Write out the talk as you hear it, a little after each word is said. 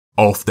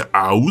After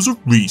hours of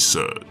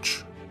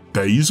research,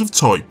 days of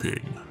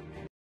typing,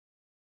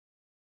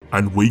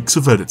 and weeks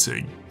of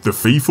editing, the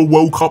FIFA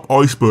World Cup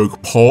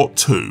Iceberg Part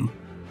 2.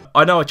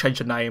 I know I changed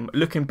the name.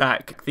 Looking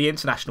back, the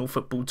International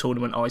Football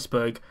Tournament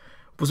Iceberg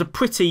was a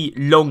pretty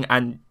long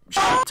and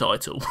shit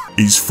title.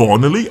 Is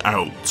finally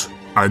out,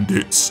 and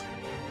it's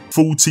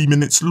 40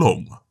 minutes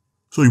long.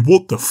 So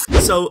what the f?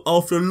 So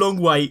after a long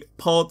wait,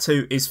 Part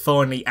 2 is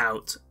finally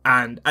out,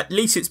 and at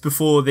least it's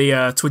before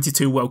the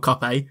 22 World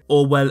Cup, eh?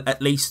 Or well,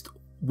 at least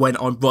when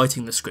I'm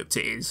writing the script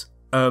it is.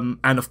 And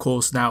of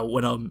course now,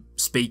 when I'm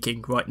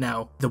speaking right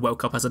now, the World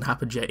Cup hasn't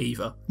happened yet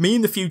either. Me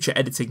in the future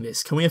editing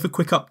this, can we have a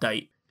quick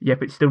update?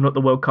 Yep, it's still not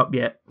the World Cup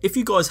yet. If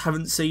you guys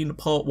haven't seen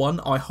Part 1,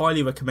 I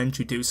highly recommend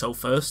you do so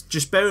first.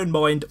 Just bear in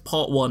mind,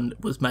 Part 1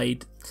 was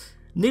made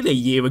nearly a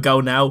year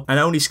ago now, and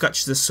only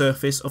scratches the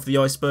surface of the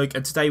iceberg,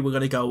 and today we're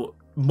going to go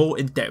more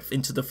in depth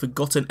into the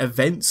forgotten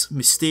events,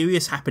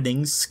 mysterious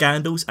happenings,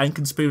 scandals and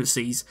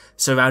conspiracies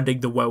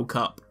surrounding the World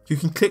Cup. You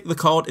can click the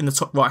card in the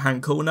top right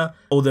hand corner,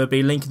 or there'll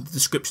be a link in the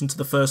description to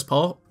the first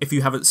part if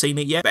you haven't seen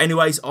it yet. But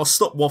anyways, I'll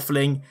stop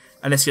waffling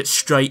and let's get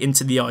straight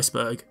into the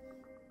iceberg.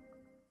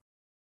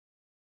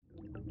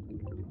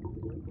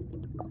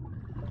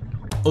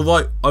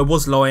 Alright, I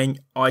was lying.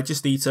 I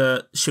just need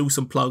to shill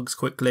some plugs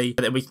quickly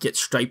and then we can get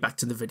straight back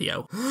to the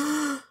video.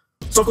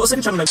 So I've got a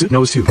second channel now.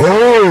 No, it's too.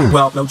 Oh!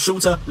 Well, no,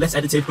 shorter, less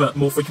edited, but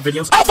more frequent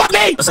videos. Oh, fuck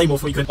me! I say more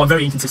frequent. I'm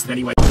very inconsistent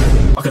anyway.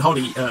 I can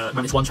hardly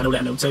manage one channel,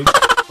 let alone two.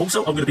 Also,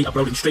 I'm going to be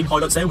uploading stream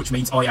highlights there, which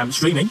means I am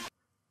streaming.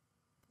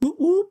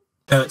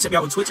 Check me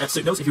out on Twitch at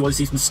Suitnotes if you want to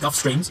see some scuff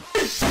streams.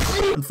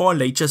 And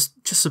finally,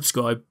 just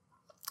subscribe.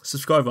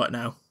 Subscribe right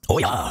now. Oh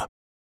yeah.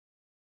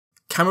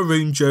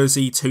 Cameroon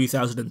Jersey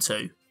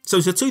 2002. So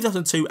it's the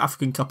 2002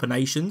 African Cup of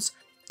Nations.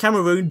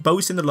 Cameroon,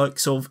 boasting the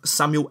likes of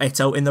Samuel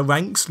Eto'o in the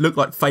ranks, looked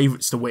like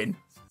favourites to win.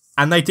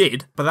 And they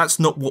did, but that's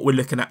not what we're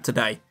looking at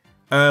today.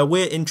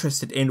 We're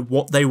interested in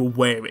what they were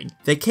wearing.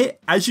 Their kit,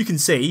 as you can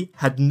see,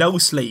 had no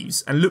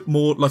sleeves and looked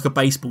more like a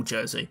baseball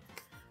jersey.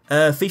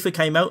 FIFA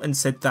came out and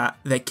said that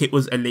their kit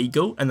was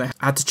illegal and they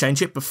had to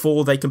change it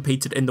before they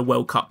competed in the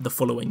World Cup the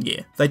following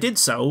year. They did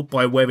so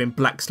by wearing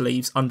black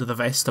sleeves under the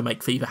vest to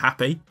make FIFA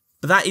happy.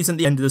 But that isn't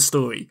the end of the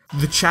story.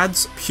 The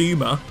Chads,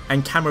 Puma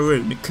and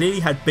Cameroon clearly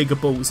had bigger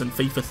balls than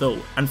FIFA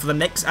thought, and for the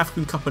next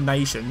African Cup of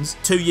Nations,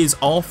 2 years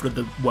after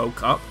the World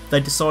Cup,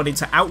 they decided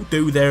to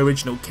outdo their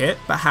original kit.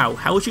 But how?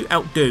 How would you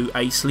outdo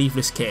a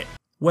sleeveless kit?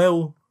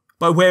 Well,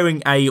 by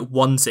wearing a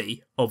onesie,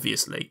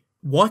 obviously.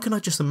 Why can I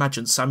just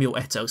imagine Samuel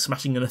Eto'o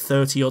smashing in a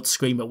 30-odd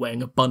screamer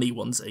wearing a bunny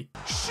onesie?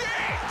 Shit!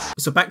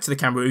 So back to the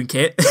Cameroon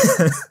kit.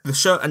 The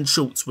shirt and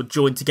shorts were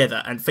joined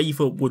together and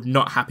FIFA were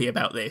not happy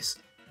about this.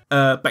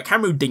 But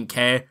Cameroon didn't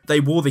care. They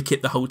wore the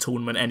kit the whole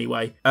tournament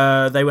anyway.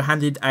 They were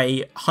handed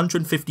a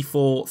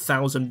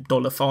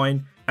 $154,000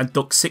 fine and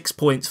docked 6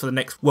 points for the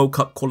next World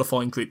Cup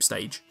qualifying group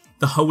stage.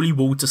 The Holy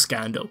Water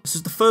Scandal. This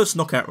is the first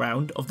knockout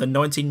round of the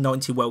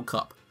 1990 World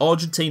Cup.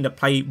 Argentina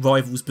play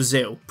rivals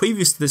Brazil.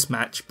 Previous to this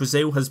match,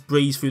 Brazil has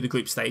breezed through the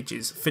group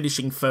stages,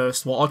 finishing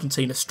first while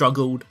Argentina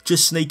struggled,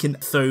 just sneaking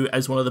through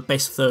as one of the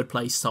best third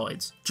place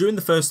sides. During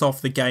the first half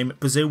of the game,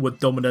 Brazil were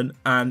dominant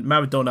and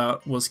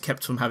Maradona was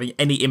kept from having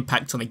any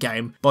impact on the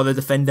game by the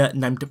defender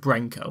named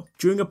Branco.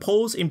 During a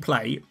pause in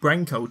play,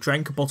 Branco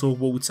drank a bottle of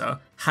water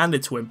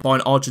handed to him by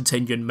an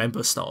Argentinian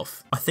member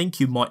staff. I think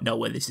you might know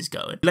where this is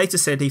going. He later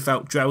said he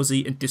felt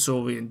drowsy and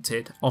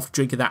disoriented after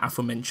drinking that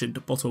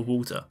aforementioned bottle of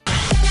water.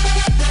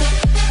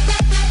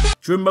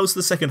 During most of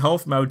the second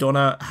half,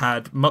 Maradona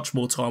had much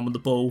more time on the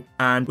ball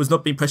and was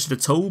not being pressured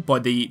at all by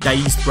the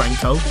dazed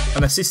Branco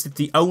and assisted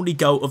the only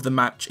goal of the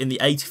match in the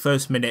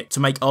 81st minute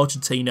to make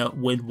Argentina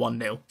win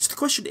 1-0. So the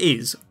question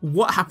is,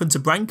 what happened to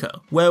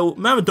Branco? Well,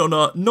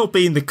 Maradona, not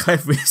being the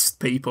cleverest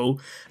people,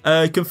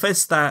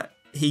 confessed that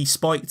he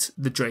spiked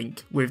the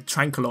drink with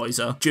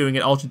tranquilizer during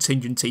an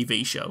Argentinian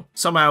TV show.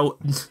 Somehow,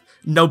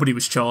 nobody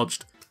was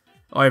charged.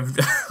 I have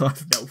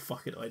no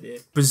fucking idea.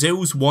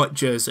 Brazil's white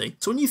jersey.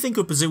 So when you think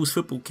of Brazil's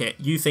football kit,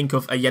 you think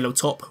of a yellow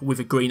top with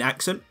a green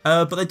accent,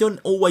 but they don't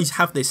always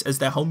have this as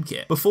their home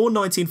kit. Before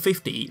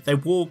 1950, they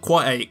wore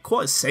quite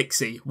a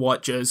sexy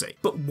white jersey.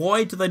 But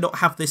why do they not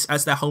have this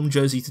as their home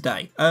jersey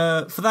today?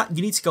 For that,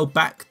 you need to go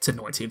back to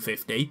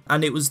 1950,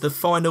 and it was the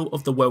final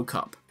of the World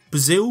Cup.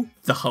 Brazil,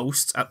 the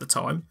hosts at the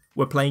time,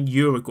 were playing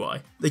Uruguay.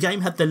 The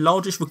game had the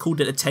largest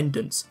recorded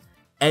attendance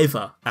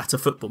ever at a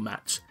football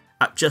match,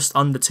 at just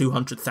under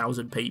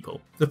 200,000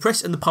 people. The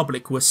press and the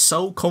public were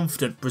so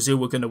confident Brazil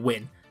were going to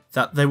win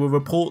that there were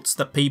reports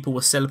that people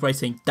were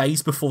celebrating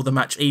days before the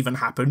match even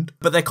happened,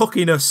 but their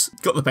cockiness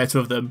got the better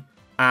of them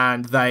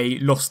and they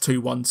lost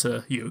 2-1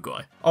 to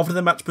Uruguay. After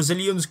the match,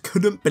 Brazilians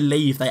couldn't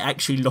believe they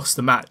actually lost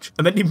the match,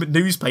 and many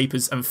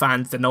newspapers and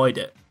fans denied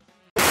it.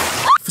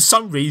 For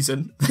some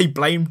reason, they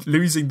blamed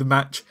losing the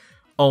match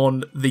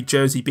on the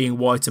jersey being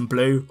white and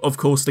blue, of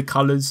course the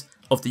colours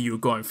of the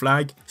Uruguayan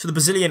flag. So the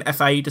Brazilian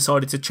FA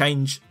decided to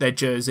change their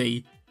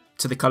jersey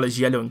to the colours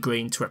yellow and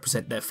green to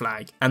represent their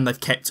flag, and they've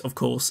kept, of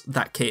course,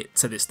 that kit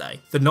to this day.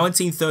 The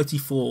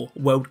 1934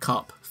 World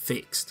Cup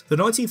fixed. The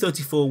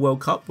 1934 World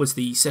Cup was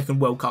the second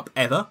World Cup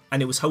ever,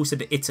 and it was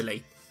hosted in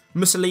Italy.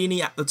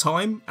 Mussolini at the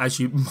time, as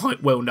you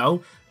might well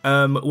know,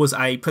 was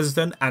a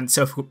president and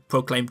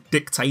self-proclaimed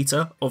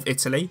dictator of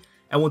Italy,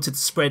 and wanted to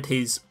spread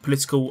his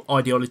political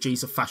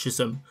ideologies of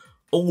fascism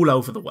all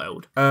over the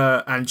world,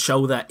 and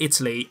show that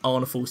Italy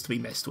aren't a force to be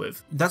messed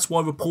with. That's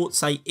why reports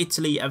say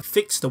Italy have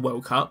fixed the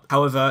World Cup.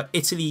 However,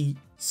 Italy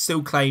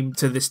still claim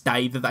to this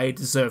day that they are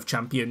deserved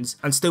champions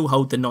and still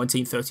hold the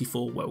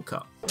 1934 World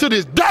Cup. To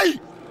this day!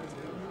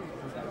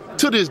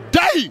 To this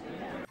day!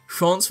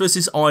 France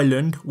versus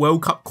Ireland,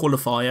 World Cup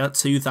qualifier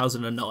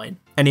 2009.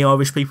 Any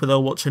Irish people that are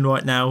watching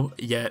right now,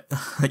 yeah,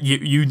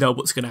 you know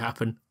what's going to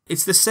happen.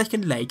 It's the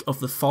second leg of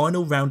the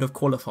final round of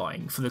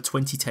qualifying for the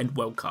 2010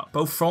 World Cup.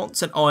 Both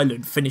France and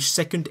Ireland finished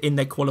second in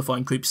their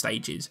qualifying group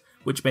stages,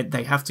 which meant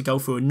they have to go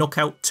through a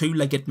knockout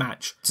two-legged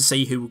match to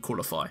see who will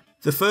qualify.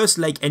 The first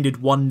leg ended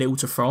 1-0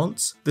 to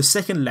France. The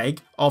second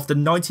leg, after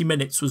 90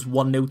 minutes, was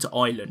 1-0 to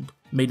Ireland,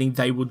 meaning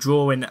they will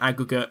draw in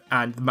aggregate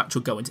and the match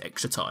will go into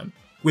extra time.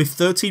 With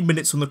 13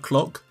 minutes on the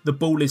clock, the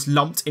ball is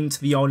lumped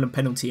into the Ireland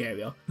penalty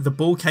area. The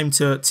ball came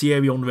to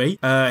Thierry Henry,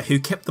 who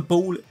kept the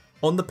ball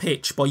on the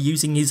pitch by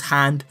using his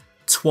hand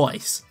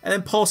twice, and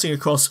then passing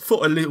across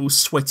for a little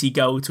sweaty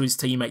goal to his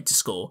teammate to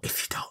score.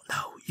 If you don't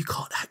know, you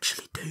can't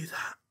actually do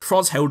that.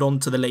 France held on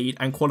to the lead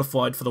and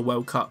qualified for the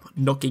World Cup,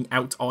 knocking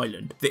out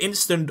Ireland. The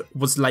incident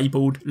was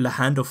labelled Le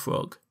Hand of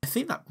Frog. I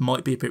think that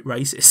might be a bit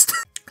racist.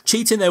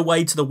 Cheating their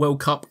way to the World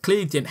Cup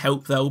clearly didn't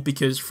help though,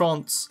 because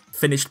France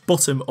finished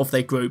bottom of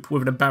their group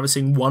with an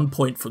embarrassing 1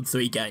 point from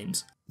 3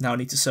 games. Now I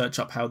need to search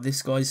up how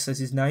this guy says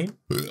his name.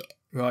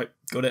 Right,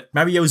 got it.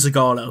 Mario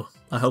Zagallo.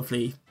 I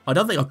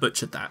don't think I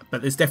butchered that,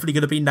 but there's definitely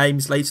going to be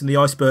names later in the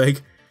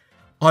iceberg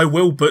I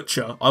will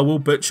butcher. I'm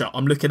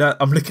looking at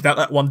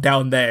that one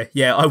down there.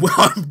 Yeah,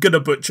 I'm gonna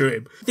butcher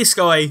him. This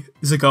guy,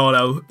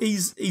 Zagallo,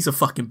 he's a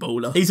fucking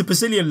baller. He's a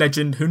Brazilian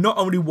legend who not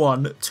only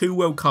won 2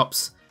 World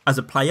Cups as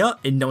a player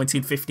in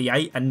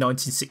 1958 and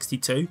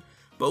 1962,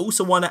 but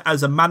also won it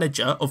as a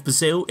manager of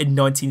Brazil in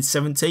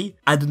 1970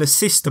 and an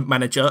assistant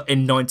manager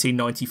in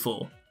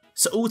 1994.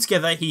 So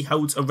altogether, he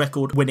holds a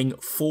record winning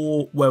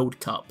 4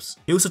 World Cups.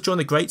 He also joined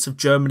the greats of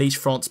Germany's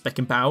Franz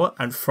Beckenbauer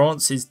and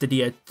France's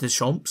Didier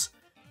Deschamps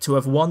to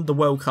have won the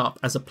World Cup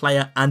as a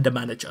player and a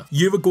manager.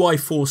 Uruguay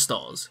 4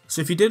 stars. So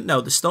if you didn't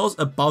know, the stars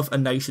above a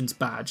nation's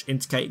badge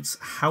indicates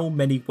how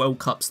many World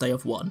Cups they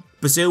have won.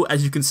 Brazil,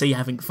 as you can see,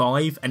 having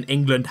 5 and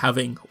England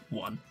having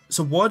 1.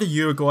 So why do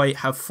Uruguay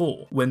have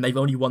 4 when they've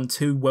only won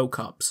 2 World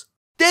Cups?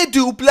 The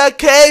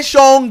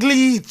duplication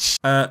glitch!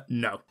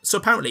 No. So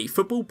apparently,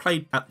 football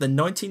played at the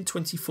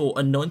 1924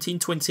 and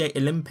 1928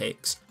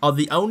 Olympics are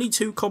the only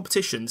 2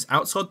 competitions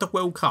outside the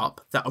World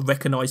Cup that are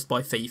recognised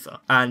by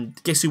FIFA.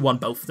 And guess who won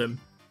both of them?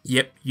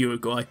 Yep,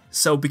 Uruguay.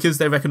 So because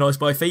they're recognised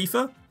by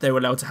FIFA, they're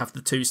allowed to have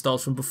the 2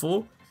 stars from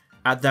before.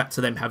 Add that to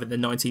them having the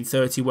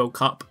 1930 World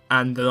Cup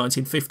and the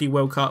 1950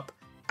 World Cup,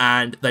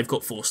 and they've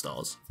got 4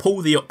 stars.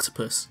 Paul the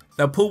Octopus.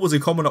 Now, Paul was a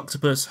common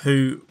octopus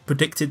who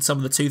predicted some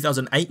of the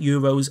 2008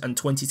 Euros and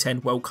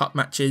 2010 World Cup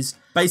matches.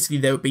 Basically,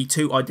 there would be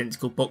 2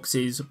 identical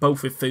boxes,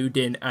 both with food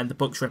in, and the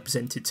box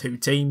represented 2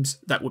 teams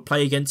that would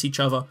play against each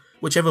other.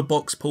 Whichever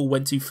box Paul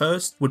went to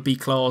first would be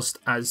classed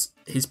as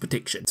his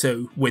prediction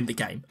to win the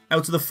game.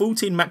 Out of the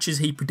 14 matches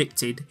he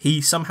predicted,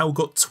 he somehow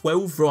got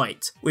 12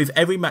 right. With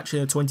every match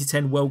in the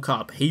 2010 World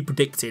Cup he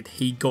predicted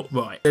he got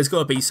right. There's got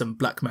to be some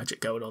black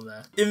magic going on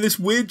there. In this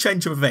weird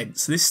change of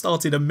events, this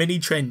started a mini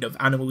trend of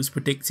animals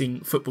predicting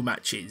football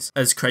matches,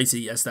 as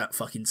crazy as that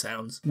fucking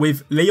sounds.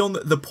 With Leon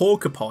the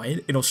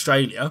porcupine in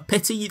Australia,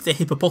 Petty the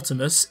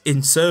hippopotamus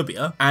in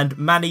Serbia, and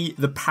Manny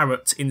the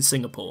parrot in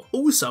Singapore.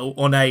 Also,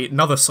 on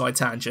another side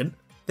tangent,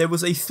 there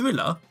was a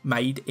thriller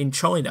made in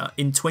China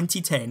in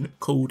 2010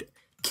 called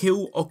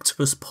Kill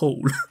Octopus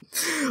Paul.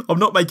 I'm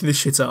not making this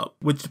shit up,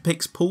 which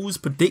depicts Paul's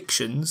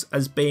predictions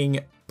as being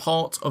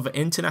part of an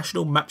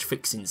international match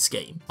fixing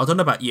scheme. I don't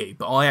know about you,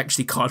 but I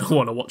actually kind of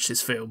want to watch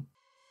this film.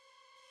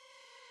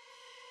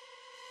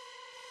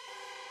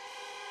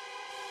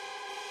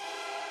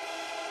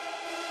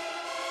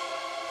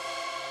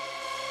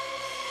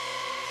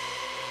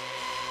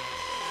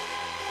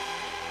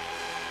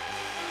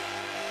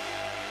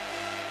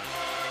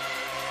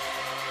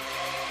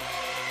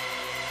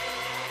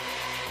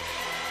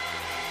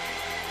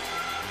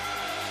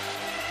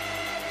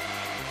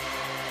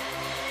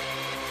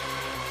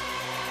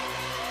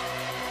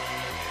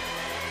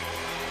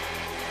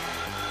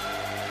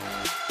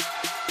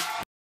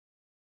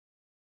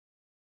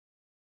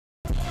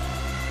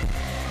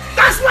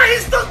 That's why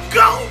he's the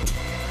GOAT!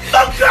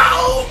 The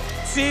GOAT!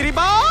 City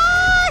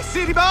boy!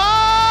 City boy!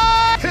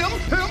 Him,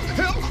 her,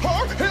 him,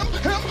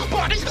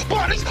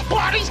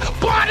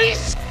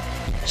 bodies!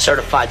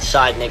 Certified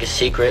side nigga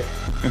secret.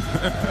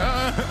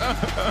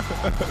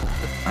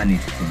 I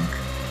need to think.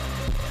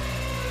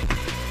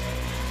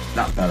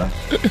 That's better.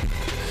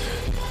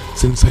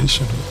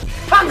 Sensational.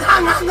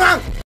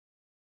 Hang!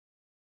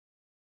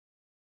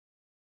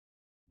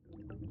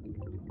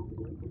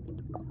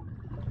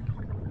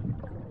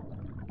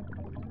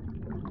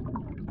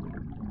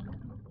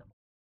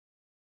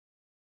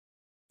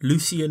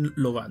 Lucien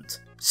Laurant.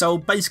 So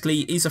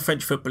basically, he's a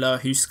French footballer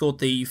who scored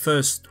the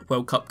first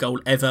World Cup goal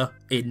ever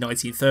in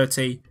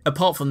 1930.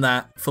 Apart from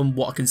that, from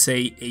what I can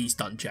see, he's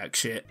done jack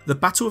shit. The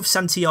Battle of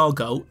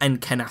Santiago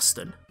and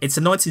Aston. It's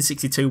a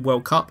 1962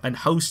 World Cup and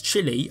host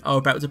Chile are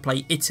about to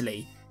play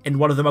Italy in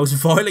one of the most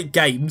violent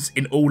games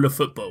in all of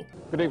football.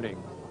 Good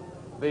evening.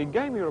 The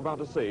game you're about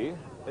to see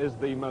is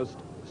the most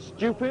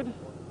stupid,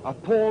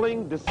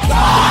 appalling, There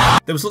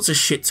was lots of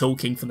shit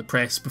talking from the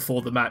press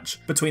before the match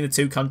between the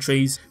two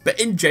countries, but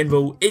in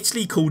general,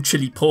 Italy called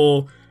Chile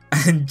poor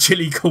and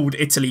Chile called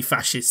Italy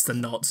fascists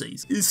and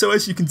Nazis. So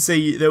as you can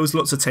see, there was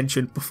lots of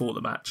tension before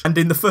the match. And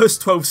in the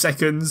first 12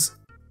 seconds,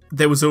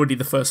 there was already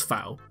the first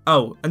foul.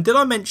 Oh, and did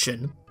I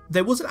mention,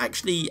 there wasn't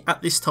actually,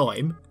 at this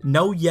time,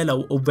 no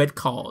yellow or red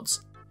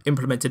cards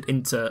implemented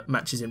into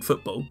matches in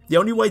football. The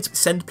only way to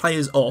send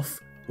players off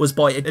was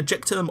by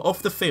ejecting them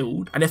off the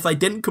field, and if they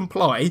didn't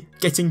comply,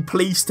 getting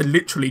police to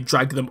literally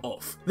drag them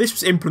off. This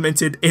was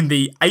implemented in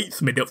the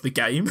 8th minute of the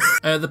game.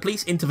 The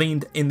police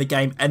intervened in the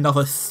game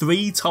another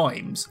 3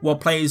 times, while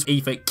players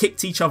either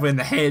kicked each other in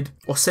the head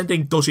or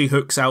sending dodgy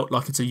hooks out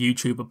like it's a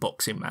YouTuber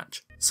boxing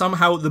match.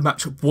 Somehow the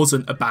match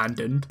wasn't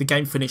abandoned. The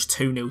game finished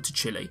 2-0 to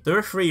Chile. The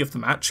referee of the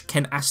match,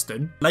 Ken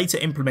Aston, later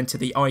implemented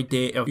the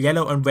idea of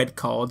yellow and red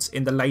cards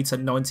in the later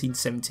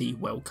 1970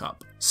 World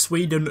Cup.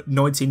 Sweden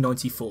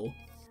 1994.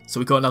 So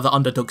we got another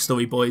underdog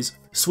story, boys.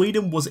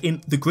 Sweden was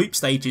in the group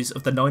stages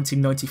of the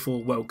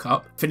 1994 World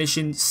Cup,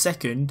 finishing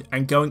 2nd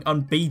and going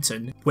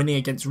unbeaten, winning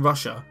against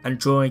Russia and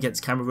drawing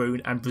against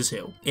Cameroon and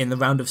Brazil in the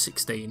round of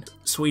 16.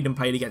 Sweden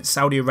played against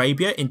Saudi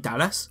Arabia in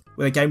Dallas,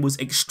 where the game was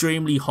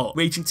extremely hot,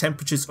 reaching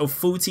temperatures of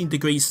 14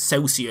 degrees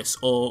Celsius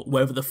or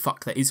wherever the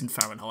fuck that is in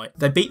Fahrenheit.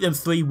 They beat them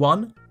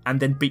 3-1 and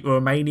then beat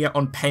Romania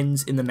on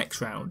pens in the next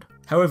round.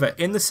 However,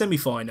 in the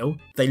semi-final,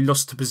 they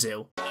lost to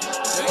Brazil.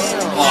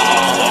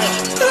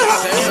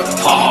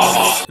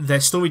 Their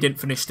story didn't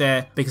finish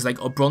there because they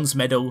got a bronze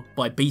medal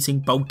by beating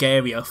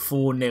Bulgaria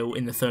 4-0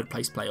 in the 3rd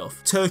place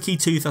playoff. Turkey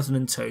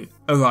 2002.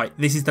 Alright,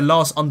 this is the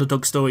last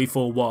underdog story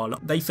for a while.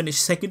 They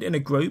finished 2nd in a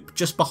group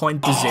just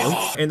behind Brazil.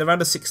 In the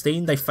round of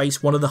 16, they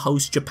faced one of the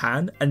hosts,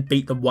 Japan, and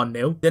beat them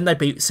 1-0. Then they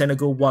beat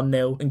Senegal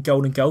 1-0 and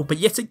goal. But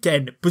yet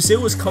again,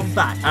 Brazil has come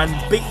back and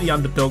beat the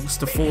underdogs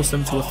to force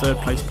them to a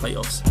 3rd place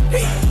playoffs.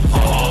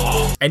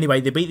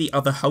 Anyway, they beat the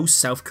other host,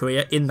 South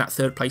Korea, in that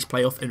 3rd place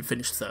playoff and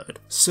finished 3rd.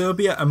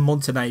 Serbia and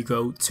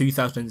Montenegro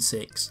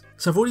 2006.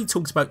 So I've already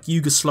talked about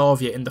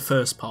Yugoslavia in the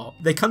first part.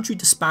 Their country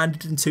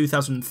disbanded in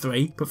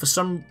 2003, but for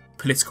some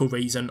political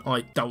reason,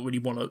 I don't really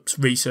want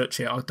to research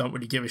it, I don't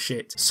really give a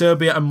shit.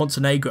 Serbia and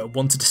Montenegro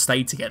wanted to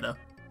stay together.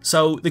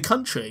 So the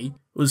country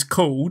was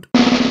called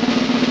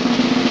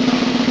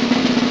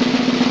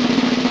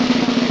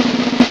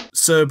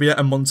Serbia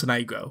and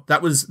Montenegro.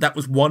 That was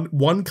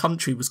one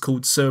country was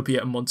called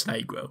Serbia and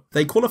Montenegro.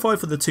 They qualified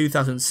for the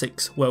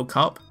 2006 World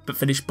Cup, but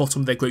finished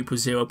bottom of their group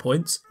with 0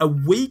 points. A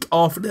week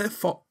after their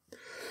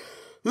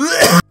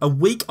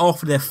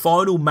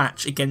final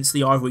match against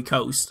the Ivory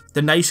Coast,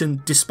 the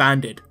nation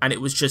disbanded, and it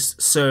was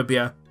just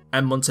Serbia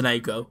and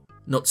Montenegro,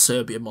 not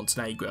Serbia and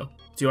Montenegro.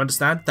 Do you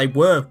understand? They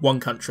were one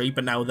country,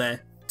 but now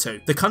they're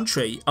 2. The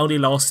country only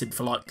lasted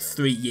for like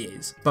 3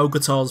 years.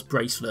 Bogata's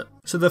Bracelet.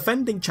 So the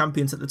defending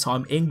champions at the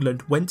time,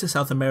 England, went to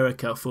South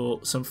America for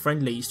some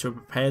friendlies to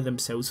prepare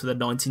themselves for the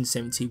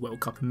 1970 World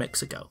Cup in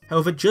Mexico.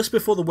 However, just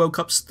before the World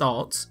Cup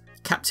starts,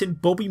 Captain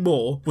Bobby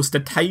Moore was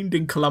detained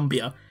in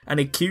Colombia and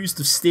accused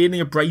of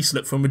stealing a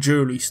bracelet from a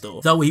jewellery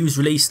store. Though he was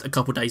released a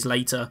couple days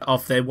later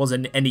after there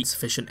wasn't any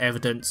sufficient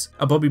evidence,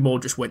 and Bobby Moore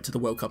just went to the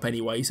World Cup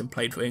anyways and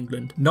played for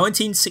England.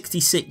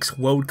 1966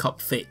 World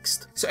Cup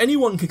fixed. So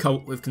anyone can come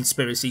up with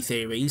conspiracy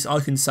theories. I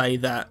could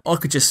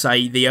just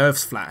say the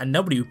Earth's flat and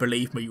nobody would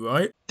believe me,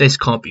 right? This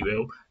can't be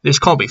real. This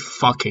can't be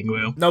fucking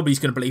real. Nobody's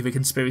going to believe a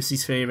conspiracy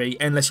theory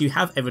unless you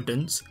have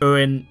evidence or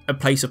in a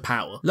place of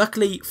power.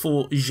 Luckily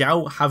for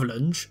Zhao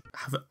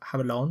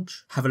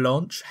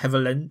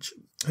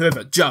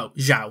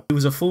Zhao. He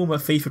was a former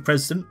FIFA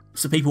president,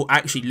 so people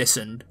actually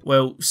listened.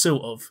 Well,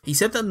 sort of. He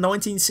said the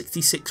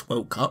 1966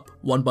 World Cup,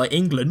 won by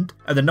England,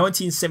 and the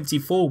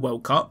 1974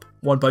 World Cup,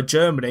 won by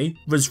Germany,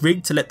 was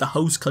rigged to let the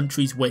host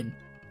countries win.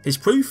 His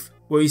proof?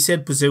 Well, he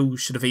said Brazil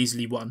should have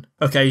easily won.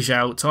 Okay,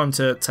 Zhao, time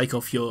to take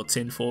off your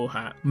tinfoil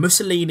hat.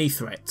 Mussolini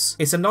threats.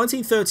 It's a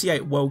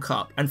 1938 World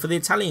Cup, and for the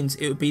Italians,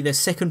 it would be their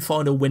 2nd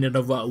final win in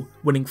a row,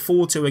 winning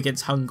 4-2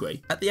 against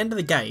Hungary. At the end of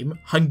the game,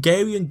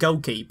 Hungarian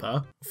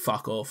goalkeeper,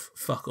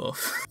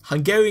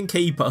 Hungarian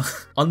keeper,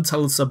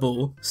 Untold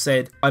Sabor,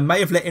 said, "I may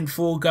have let in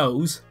 4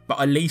 goals, but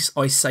at least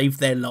I saved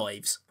their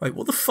lives." Wait,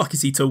 what the fuck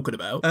is he talking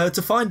about?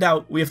 To find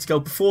out, we have to go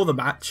before the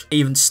match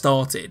even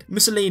started.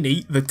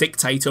 Mussolini, the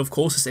dictator of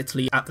course is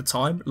Italy at the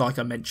time, like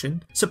I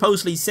mentioned,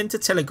 supposedly sent a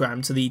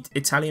telegram to the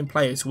Italian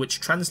players which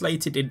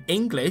translated in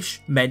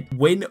English meant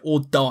win or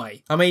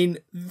die. I mean,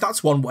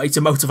 that's one way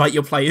to motivate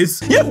your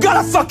players. You've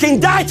gotta fucking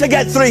die to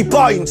get 3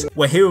 points!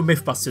 We're here on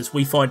Mythbusters,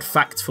 we find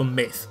fact from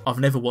myth. I've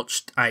never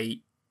watched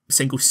a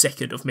single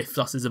second of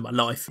Mythbusters in my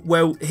life.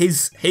 Well,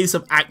 here's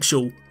some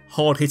actual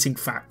hard-hitting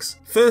facts.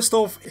 First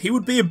off, he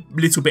would be a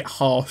little bit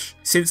harsh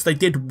since they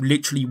did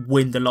literally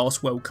win the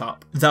last World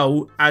Cup,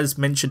 though, as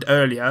mentioned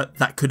earlier,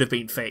 that could have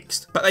been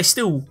fixed. But they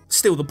still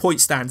the point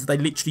stands, they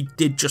literally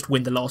did just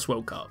win the last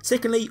World Cup.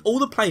 Secondly, all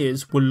the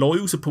players were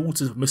loyal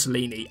supporters of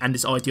Mussolini and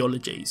his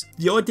ideologies.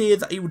 The idea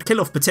that he would kill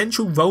off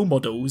potential role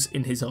models,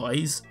 in his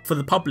eyes, for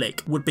the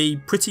public would be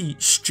pretty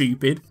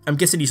stupid. I'm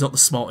guessing he's not the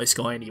smartest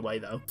guy anyway,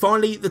 though.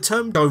 Finally, the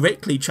term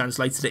directly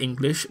translated to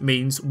English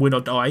means win or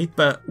die,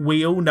 but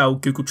we all know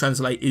Google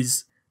Translate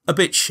is a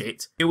bit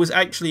shit. It was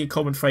actually a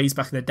common phrase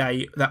back in the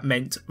day that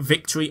meant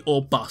victory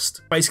or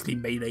bust. Basically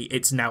meaning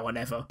it's now or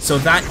never. So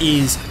that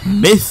is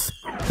myth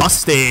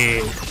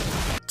busted.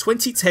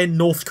 2010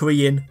 North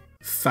Korean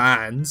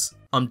fans.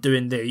 I'm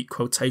doing the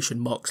quotation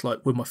marks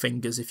like with my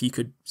fingers if you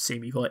could see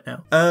me right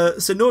now.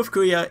 So North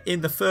Korea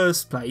in the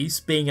first place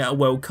being at a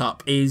World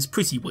Cup is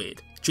pretty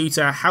weird due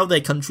to how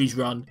their countries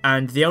run,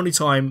 and the only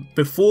time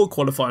before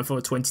qualifying for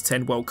a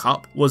 2010 World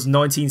Cup was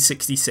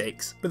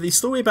 1966. But the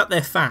story about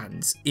their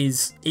fans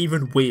is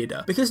even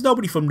weirder. Because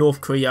nobody from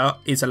North Korea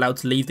is allowed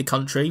to leave the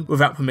country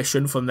without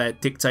permission from their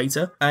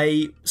dictator,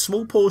 a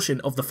small portion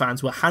of the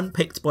fans were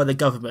handpicked by the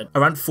government,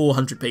 around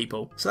 400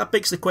 people. So that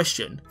begs the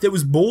question, there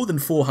was more than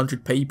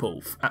 400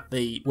 people at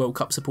the World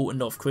Cup supporting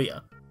North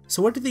Korea.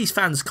 So where did these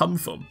fans come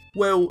from?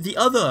 Well, the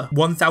other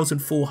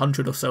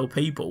 1,400 or so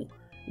people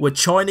were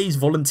Chinese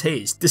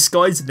volunteers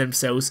disguising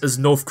themselves as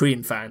North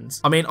Korean fans.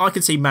 I mean, I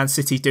could see Man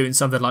City doing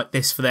something like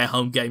this for their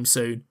home game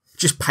soon.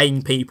 Just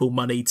paying people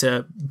money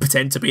to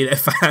pretend to be their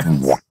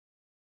fans.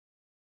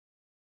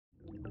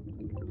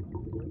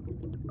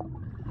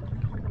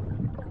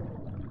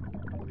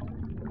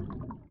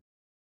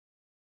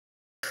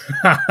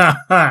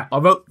 I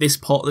wrote this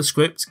part of the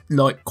script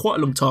like quite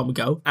a long time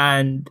ago,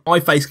 and I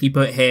basically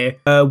put here,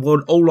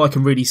 well, all I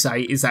can really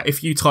say is that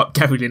if you type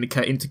Gary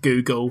Lineker into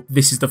Google,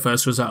 this is the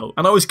first result.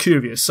 And I was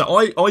curious, so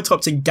I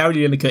typed in Gary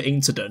Lineker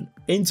incident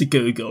into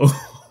Google.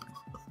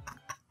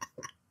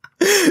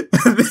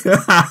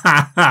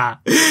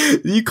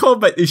 You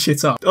can't make this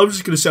shit up. I'm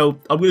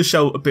gonna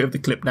show a bit of the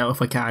clip now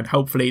if I can.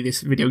 Hopefully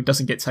this video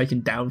doesn't get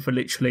taken down for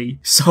literally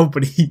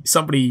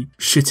somebody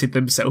shitting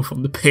themselves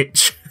on the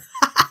pitch.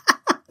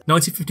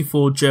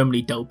 1954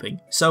 Germany doping.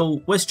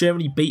 So West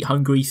Germany beat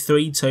Hungary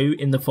 3-2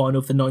 in the final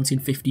of the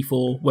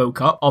 1954 World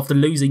Cup after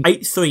losing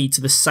 8-3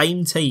 to the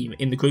same team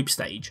in the group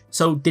stage.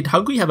 So did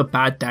Hungary have a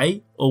bad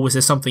day, or was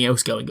there something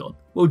else going on?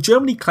 Well,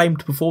 Germany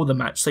claimed before the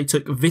match they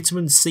took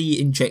vitamin C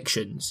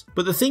injections.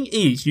 But the thing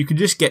is, you can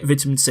just get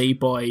vitamin C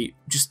by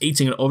just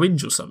eating an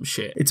orange or some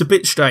shit. It's a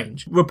bit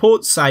strange.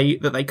 Reports say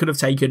that they could have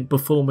taken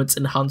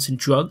performance-enhancing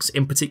drugs,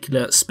 in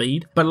particular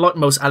speed. But like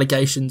most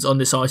allegations on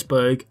this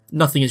iceberg,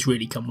 nothing has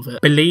really come of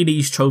it.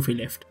 Bellini's trophy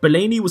lift.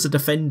 Bellini was a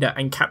defender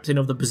and captain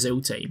of the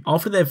Brazil team.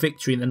 After their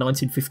victory in the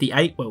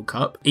 1958 World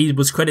Cup, he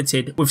was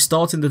credited with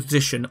starting the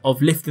tradition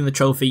of lifting the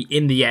trophy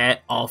in the air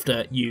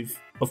after you've,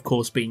 of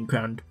course, been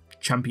crowned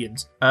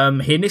champions.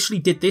 He initially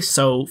did this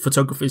so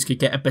photographers could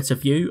get a better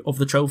view of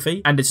the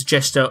trophy, and it's a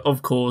gesture,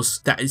 of course,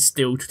 that is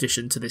still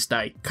tradition to this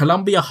day.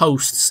 Colombia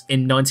hosts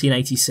in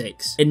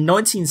 1986. In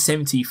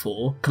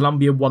 1974,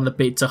 Colombia won the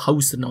bid to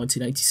host the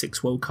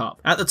 1986 World Cup.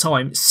 At the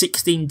time,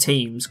 16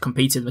 teams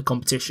competed in the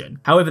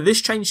competition. However,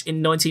 this changed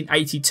in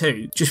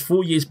 1982, just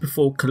 4 years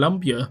before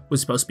Colombia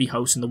was supposed to be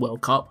hosting the World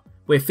Cup,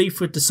 where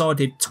FIFA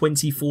decided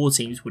 24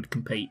 teams would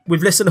compete.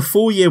 With less than a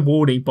 4-year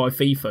warning by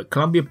FIFA,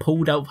 Colombia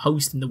pulled out of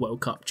hosting the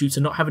World Cup due to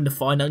not having the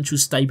financial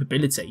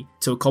stability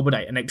to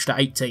accommodate an extra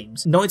 8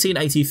 teams. In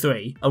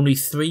 1983, only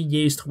 3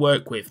 years to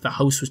work with, the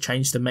host was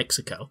changed to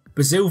Mexico.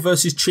 Brazil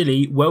vs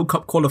Chile World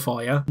Cup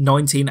qualifier,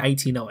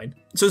 1989.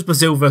 So it was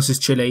Brazil versus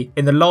Chile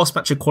in the last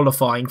match of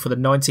qualifying for the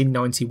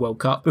 1990 World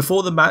Cup.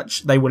 Before the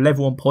match, they were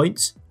level on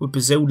points, with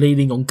Brazil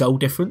leading on goal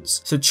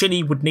difference, so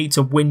Chile would need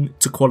to win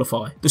to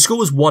qualify. The score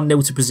was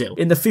 1-0 to Brazil.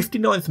 In the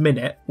 59th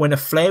minute, when a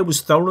flare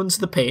was thrown onto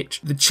the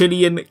pitch, the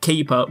Chilean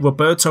keeper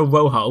Roberto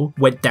Rojo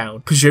went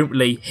down,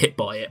 presumably hit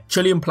by it.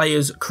 Chilean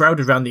players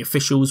crowded around the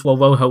officials while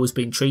Rojo was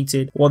being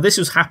treated. While this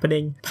was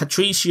happening,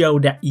 Patricio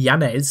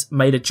Yanez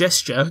made a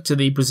gesture to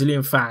the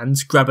Brazilian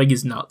fans, grabbing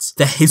his nuts.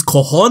 His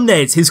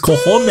cojones! His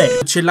cojones!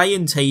 The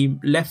Chilean team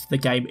left the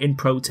game in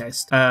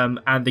protest,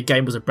 and the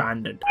game was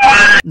abandoned.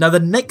 Now, the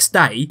next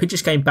day,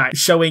 pictures came back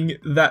showing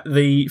that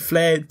the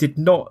flare did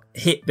not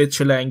hit the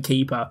Chilean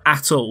keeper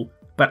at all,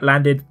 but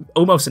landed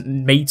almost a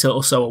metre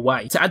or so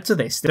away. To add to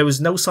this, there was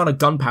no sign of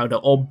gunpowder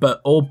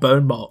or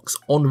burn marks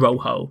on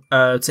Rojo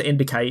to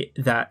indicate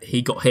that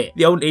he got hit.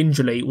 The only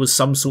injury was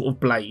some sort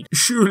of blade.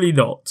 Surely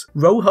not.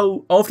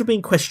 Rojo, after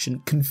being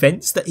questioned,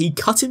 convinced that he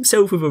cut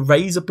himself with a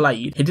razor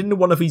blade hidden in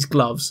one of his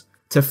gloves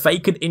to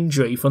fake an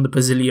injury from the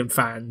Brazilian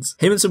fans.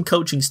 Him and some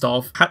coaching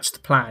staff hatched the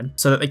plan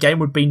so that the game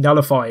would be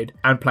nullified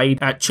and played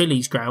at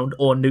Chile's ground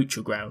or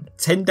neutral ground.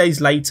 10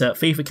 days later,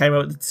 FIFA came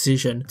out with the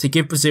decision to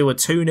give Brazil a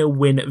 2-0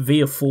 win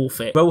via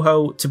forfeit,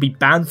 Rojo to be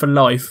banned for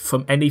life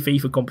from any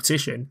FIFA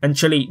competition, and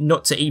Chile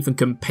not to even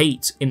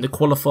compete in the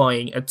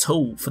qualifying at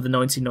all for the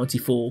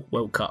 1994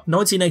 World Cup.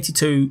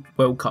 1982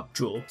 World Cup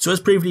draw. So as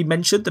previously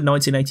mentioned, the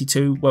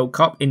 1982 World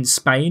Cup in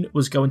Spain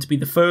was going to be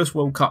the first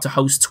World Cup to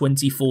host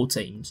 24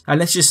 teams. And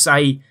let's just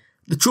say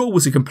the draw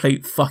was a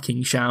complete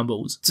fucking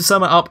shambles. To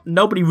sum it up,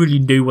 nobody really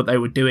knew what they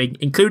were doing,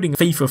 including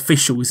FIFA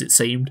officials it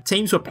seemed.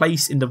 Teams were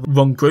placed in the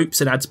wrong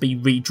groups and had to be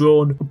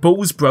redrawn.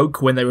 Balls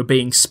broke when they were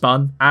being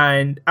spun,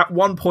 and at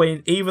one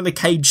point even the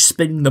cage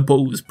spinning the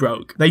balls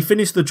broke. They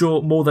finished the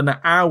draw more than an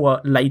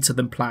hour later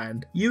than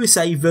planned.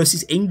 USA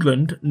versus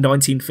England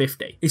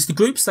 1950. It's the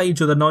group stage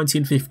of the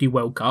 1950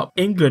 World Cup.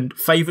 England,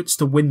 favourites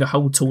to win the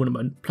whole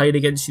tournament, played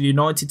against the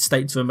United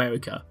States of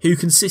America, who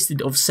consisted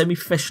of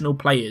semi-professional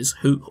players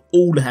who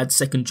all had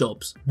second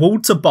jobs.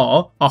 Walter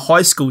Barr, a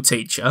high school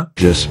teacher,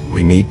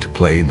 we need to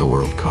play in the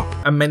World Cup.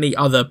 And many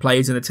other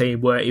players in the team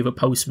were either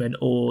postmen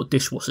or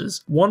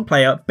dishwashers. One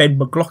player, Ben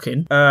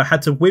McLaughlin,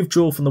 had to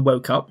withdraw from the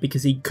World Cup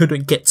because he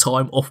couldn't get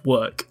time off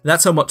work.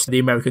 That's how much the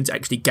Americans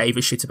actually gave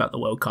a shit about the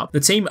World Cup. The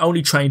team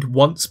only trained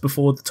once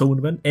before the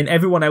tournament. In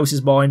everyone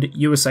else's mind,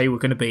 USA were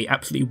going to be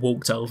absolutely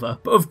walked over.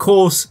 But of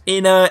course,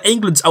 in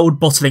England's old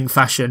bottling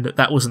fashion,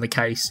 that wasn't the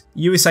case.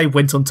 USA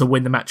went on to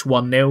win the match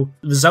 1-0.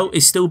 The result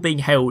is still being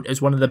held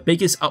as one of the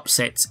biggest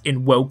upsets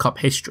in World Cup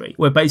history,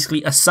 where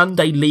basically a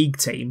Sunday league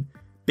team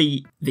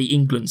beat the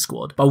England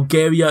squad.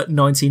 Bulgaria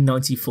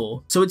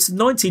 1994. So it's the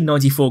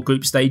 1994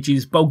 group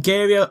stages.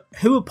 Bulgaria,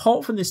 who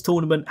apart from this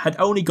tournament had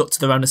only got to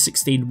the round of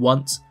 16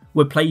 once,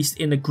 were placed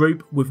in a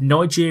group with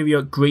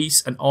Nigeria,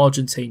 Greece and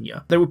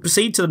Argentina. They would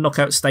proceed to the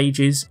knockout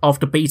stages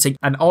after beating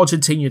an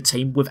Argentina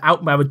team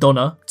without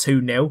Maradona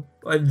 2-0.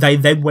 They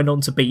then went on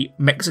to beat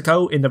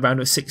Mexico in the round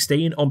of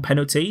 16 on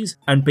penalties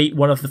and beat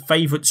one of the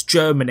favourites,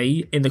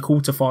 Germany, in the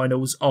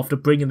quarterfinals after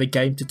bringing the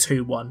game to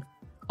 2-1.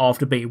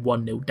 After being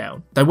 1-0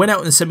 down. They went out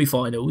in the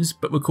semi-finals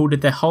but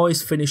recorded their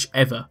highest finish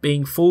ever,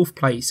 being 4th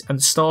place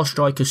and star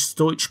striker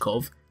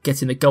Stoichkov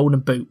getting the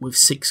golden boot with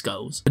 6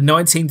 goals. The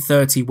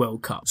 1930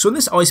 World Cup. So in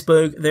this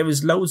iceberg there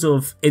is loads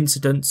of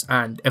incidents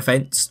and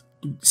events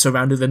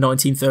surrounding the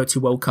 1930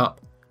 World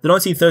Cup. The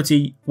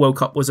 1930 World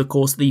Cup was of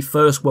course the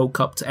first World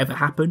Cup to ever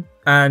happen,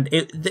 and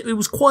it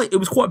was quite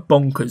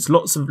bonkers.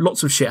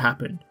 Lots of shit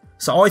happened.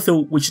 So I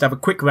thought we should have a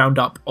quick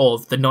roundup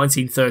of the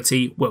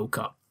 1930 World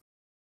Cup.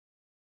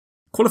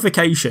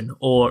 Qualification,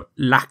 or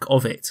lack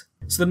of it.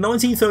 So the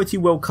 1930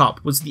 World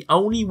Cup was the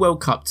only World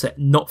Cup to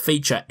not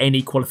feature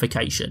any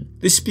qualification.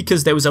 This is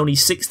because there was only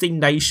 16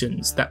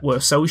 nations that were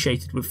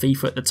associated with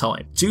FIFA at the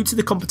time. Due to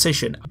the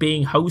competition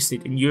being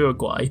hosted in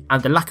Uruguay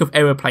and the lack of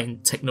aeroplane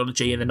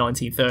technology in the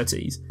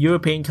 1930s,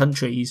 European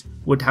countries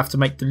would have to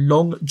make the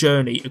long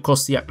journey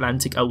across the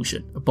Atlantic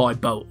Ocean, by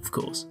boat of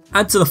course.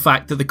 Add to the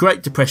fact that the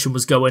Great Depression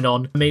was going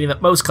on, meaning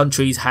that most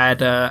countries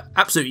had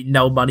absolutely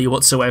no money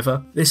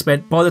whatsoever. This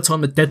meant by the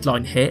time the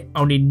deadline hit,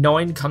 only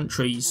 9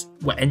 countries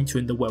were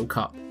entering the World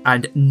Cup,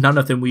 and none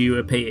of them were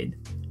European.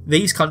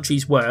 These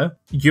countries were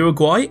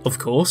Uruguay, of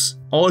course,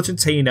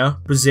 Argentina,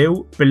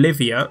 Brazil,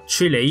 Bolivia,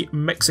 Chile,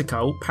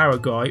 Mexico,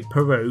 Paraguay,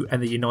 Peru,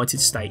 and the United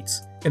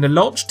States. In a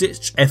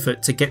last-ditch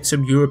effort to get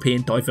some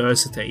European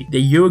diversity, the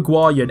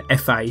Uruguayan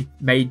FA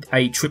made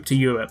a trip to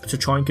Europe to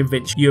try and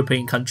convince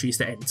European countries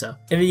to enter.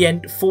 In the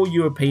end, 4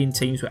 European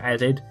teams were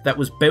added. That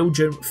was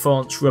Belgium,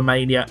 France,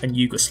 Romania and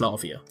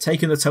Yugoslavia,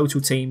 taking the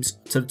total teams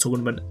to the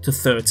tournament to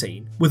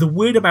 13. With a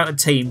weird amount of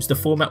teams, the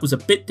format was a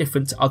bit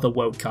different to other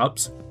World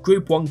Cups.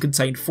 Group 1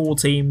 contained 4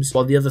 teams,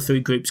 while the other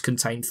 3 groups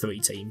contained 3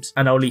 teams,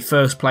 and only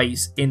first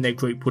place in their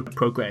group would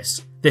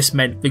progress. This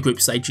meant the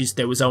group stages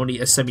there was only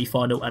a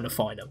semi-final and a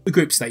final. The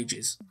group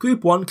stages.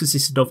 Group 1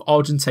 consisted of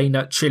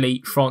Argentina,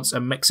 Chile, France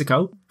and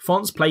Mexico.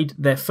 France played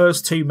their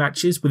first 2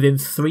 matches within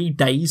 3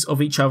 days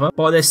of each other.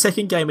 By their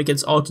second game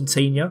against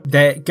Argentina,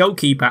 their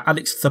goalkeeper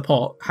Alex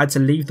Thapot had to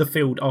leave the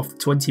field after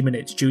 20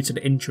 minutes due to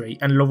the injury,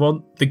 and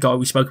Laurent, the guy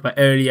we spoke about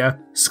earlier,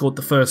 scored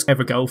the first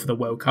ever goal for the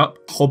World Cup,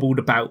 hobbled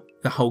about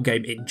the whole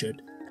game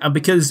injured. And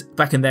because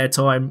back in their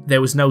time there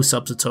was no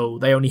subs at all,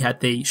 they only had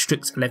the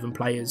strict 11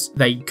 players,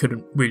 they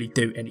couldn't really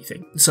do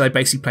anything. So they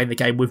basically played the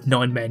game with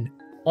 9 men.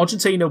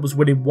 Argentina was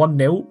winning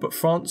 1-0, but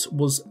France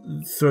was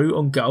through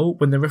on goal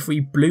when the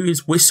referee blew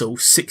his whistle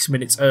 6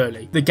 minutes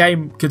early. The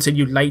game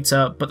continued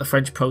later, but the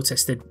French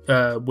protested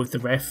with the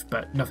ref,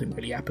 but nothing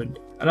really happened.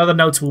 Another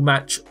notable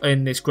match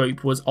in this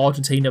group was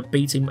Argentina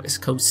beating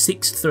Mexico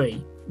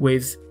 6-3,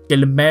 with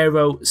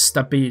Guillermo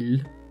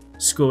Stabile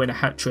scoring a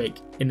hat-trick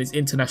in his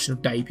international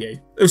debut.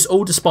 It was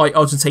all despite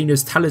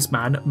Argentina's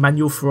talisman,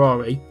 Manuel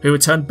Ferrari, who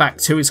returned back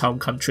to his home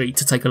country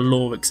to take a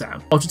law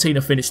exam. Argentina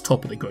finished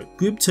top of the group.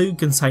 Group 2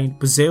 contained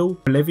Brazil,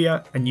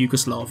 Bolivia and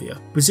Yugoslavia.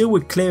 Brazil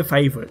were clear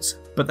favourites,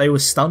 but they were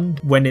stunned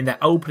when in their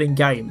opening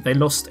game they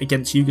lost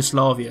against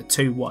Yugoslavia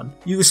 2-1.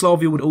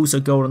 Yugoslavia would also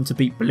go on to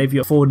beat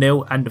Bolivia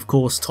 4-0 and of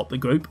course top the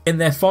group. In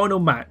their final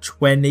match,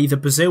 where neither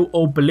Brazil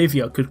or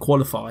Bolivia could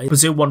qualify,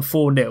 Brazil won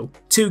 4-0.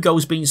 2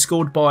 goals being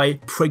scored by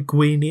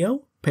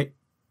Preguinho,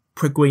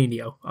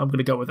 I'm going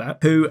to go with that,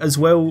 who, as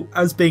well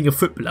as being a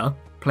footballer,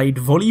 played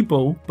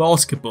volleyball,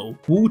 basketball,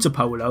 water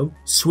polo,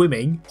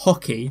 swimming,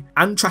 hockey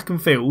and track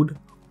and field,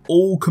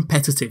 all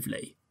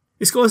competitively.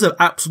 This guy's an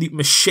absolute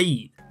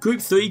machine. Group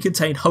 3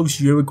 contained host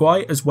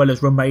Uruguay as well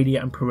as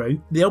Romania and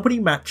Peru. The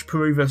opening match,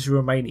 Peru vs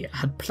Romania,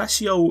 had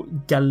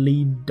Placio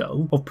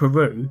Galindo of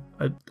Peru,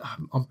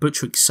 I'm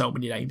butchering so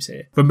many names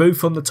here, removed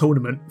from the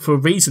tournament for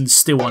reasons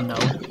still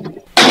unknown.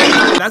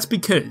 That's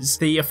because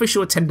the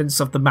official attendance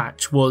of the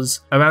match was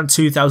around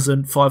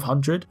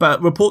 2,500,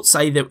 but reports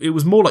say that it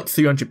was more like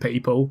 300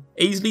 people,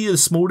 easily the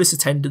smallest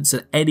attendance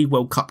at any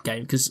World Cup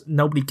game because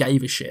nobody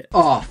gave a shit.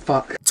 Oh,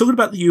 fuck. Talking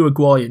about the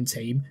Uruguayan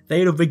team, they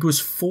had a rigorous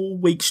 4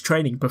 weeks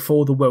training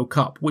before the World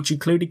Cup, which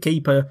included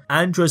keeper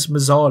Andres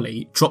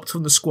Mazzali dropped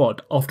from the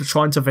squad after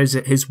trying to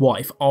visit his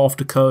wife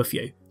after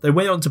curfew. They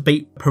went on to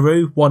beat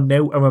Peru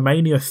 1-0 and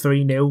Romania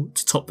 3-0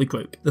 to top the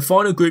group. The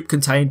final group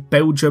contained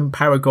Belgium,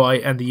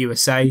 Paraguay and the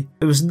USA.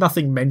 There was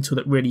nothing mental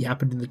that really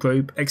happened in the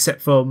group,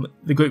 except from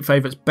the group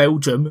favourites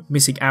Belgium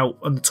missing out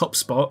on the top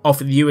spot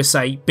after the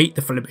USA beat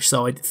the Flemish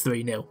side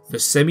 3-0. The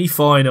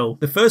semi-final.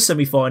 The first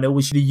semi-final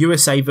was the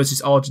USA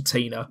versus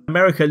Argentina.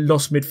 America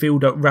lost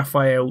midfielder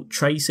Rafael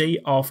Tracy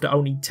after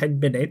only 10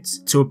 minutes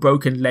to a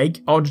broken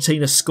leg.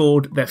 Argentina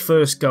scored their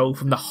first goal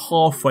from the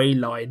halfway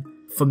line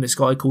from this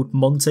guy called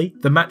Monty.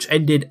 The match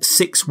ended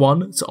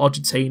 6-1 to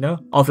Argentina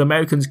after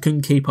Americans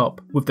couldn't keep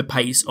up with the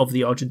pace of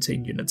the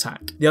Argentinian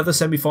attack. The other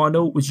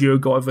semi-final was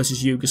Uruguay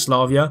versus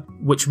Yugoslavia,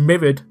 which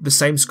mirrored the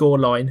same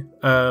scoreline,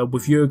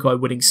 with Uruguay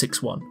winning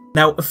 6-1.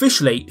 Now,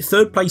 officially,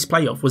 third place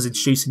playoff was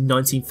introduced in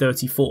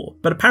 1934,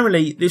 but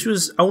apparently this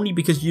was only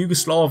because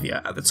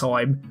Yugoslavia at the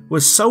time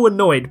was so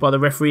annoyed by the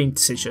refereeing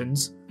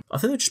decisions. I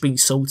think they're just being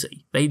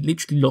salty. They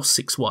literally lost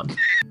 6-1.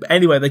 But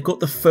anyway, they got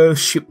the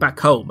first ship back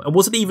home and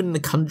wasn't even in the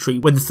country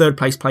when the third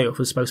place playoff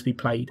was supposed to be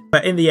played.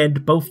 But in the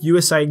end, both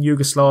USA and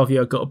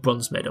Yugoslavia got a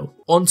bronze medal.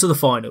 On to the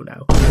final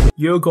now.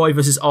 Uruguay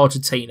versus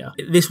Argentina.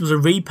 This was a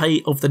replay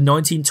of the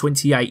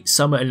 1928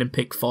 Summer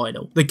Olympic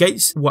final. The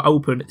gates were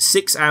open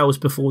 6 hours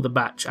before the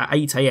match at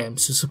 8 AM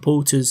so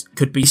supporters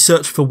could be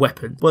searched for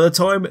weapons. By the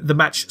time the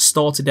match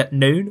started at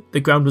noon, the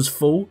ground was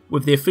full,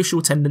 with the official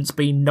attendance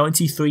being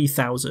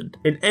 93,000.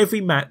 In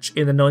every match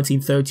in the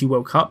 1930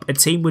 World Cup, a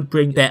team would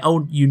bring their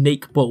own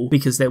unique ball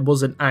because there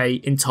wasn't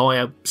an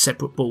entire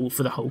separate ball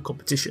for the whole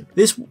competition.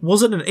 This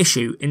wasn't an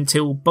issue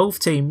until both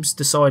teams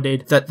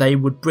decided that they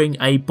would bring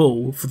a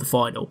ball for the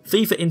final.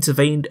 FIFA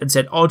intervened and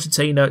said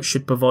Argentina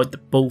should provide the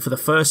ball for the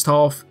first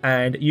half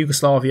and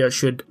Yugoslavia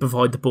should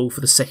provide the ball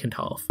for the second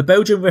half. The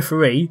Belgian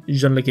referee,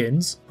 Jean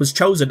Legins, was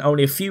chosen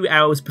only a few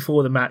hours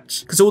before the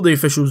match because all the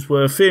officials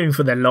were fearing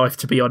for their life,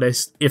 to be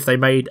honest, if they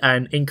made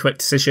an incorrect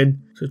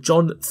decision. So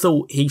John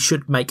thought he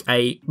should make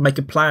a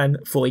plan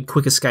for a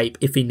quick escape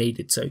if he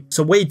needed to.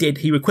 So what he did,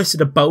 he requested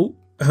a boat,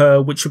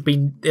 which would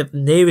be the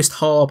nearest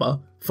harbour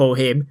for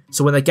him.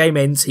 So when the game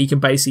ends, he can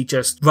basically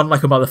just run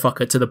like a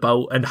motherfucker to the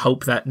boat and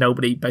hope that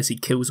nobody basically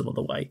kills him on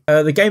the way.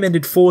 The game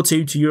ended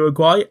 4-2 to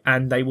Uruguay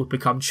and they would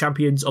become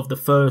champions of the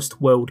first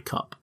World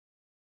Cup.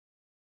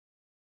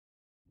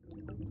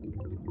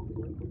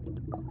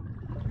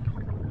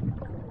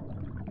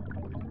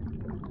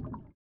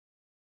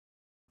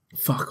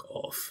 Fuck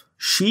off.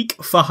 Sheikh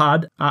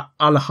Fahad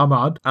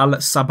Al-Ahmad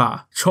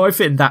Al-Sabah. Try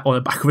fitting that on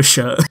the back of a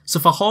shirt. So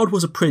Fahad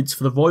was a prince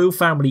for the royal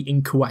family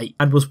in Kuwait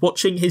and was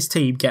watching his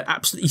team get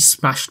absolutely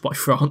smashed by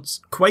France.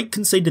 Kuwait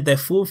conceded their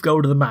 4th goal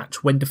of the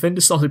match when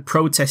defenders started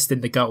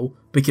protesting the goal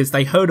because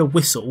they heard a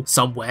whistle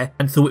somewhere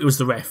and thought it was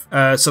the ref,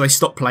 so they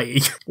stopped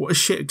playing. What a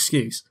shit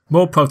excuse.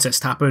 More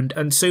protests happened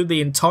and soon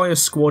the entire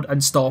squad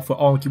and staff were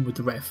arguing with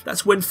the ref.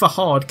 That's when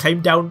Fahad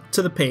came down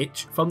to the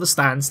pitch from the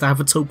stands to have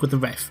a talk with the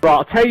ref. Right,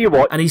 I'll tell you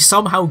what. And he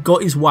somehow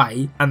got his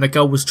way and the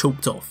goal was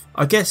chalked off.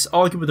 I guess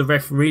arguing with the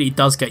ref really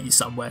does get you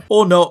somewhere.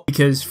 Or not,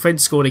 because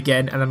France scored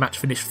again and the match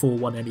finished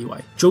 4-1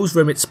 anyway. Jules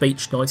Rimets'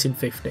 speech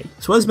 1950.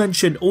 So as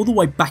mentioned all the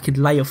way back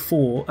in layer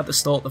 4 at the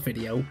start of the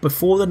video,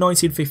 before the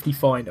 1950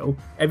 final,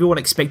 everyone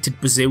expected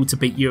Brazil to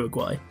beat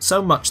Uruguay.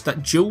 So much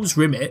that Jules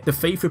Rimets, the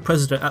FIFA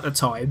president at the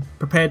time,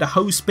 prepared a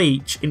whole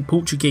speech in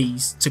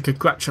Portuguese to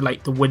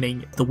congratulate the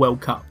winning the World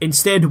Cup.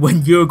 Instead,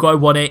 when Uruguay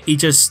won it, he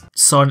just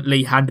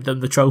silently handed them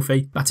the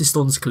trophy.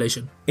 Battisons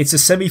collision. It's a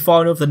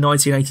semi-final of the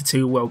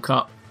 1982 World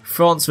Cup.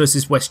 France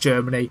versus West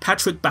Germany.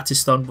 Patrick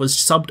Battiston was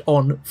subbed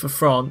on for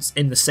France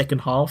in the second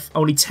half.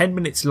 Only 10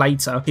 minutes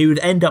later, he would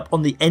end up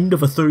on the end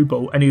of a through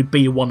ball and he would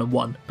be a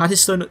 1-on-1.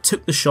 Battiston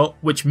took the shot,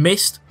 which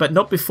missed, but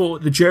not before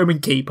the German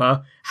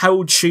keeper,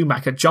 Harald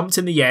Schumacher, jumped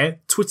in the air,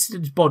 twisted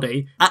his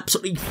body,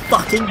 absolutely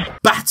fucking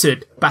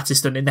battered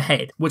Battiston in the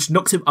head, which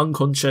knocked him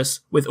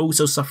unconscious, with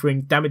also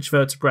suffering damaged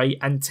vertebrae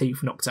and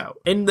teeth knocked out.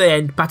 In the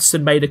end,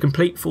 Battiston made a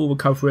complete full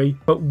recovery,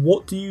 but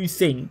what do you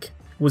think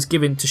was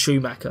given to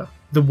Schumacher?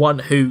 the one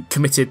who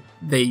committed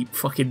the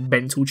fucking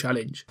mental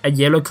challenge. A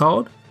yellow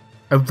card?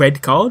 A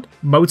red card?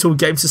 Multiple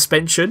game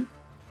suspension?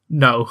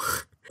 No.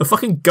 A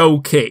fucking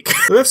goal kick.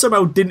 The ref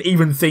somehow didn't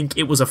even think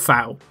it was a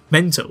foul.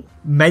 Mental.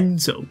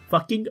 Mental.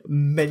 Fucking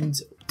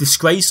mental.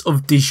 Disgrace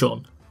of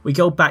Dijon. We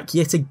go back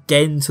yet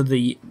again to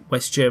the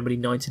West Germany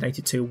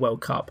 1982 World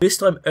Cup, this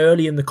time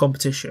early in the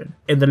competition,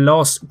 in the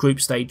last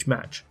group stage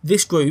match.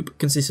 This group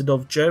consisted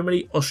of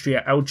Germany,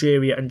 Austria,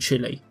 Algeria and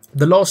Chile.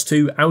 The last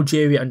two,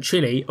 Algeria and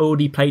Chile,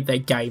 already played their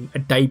game a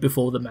day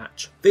before the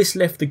match. This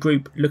left the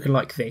group looking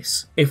like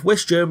this. If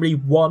West Germany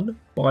won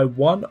by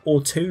 1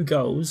 or 2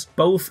 goals,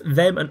 both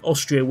them and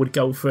Austria would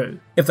go through.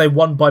 If they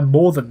won by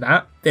more than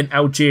that, then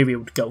Algeria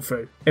would go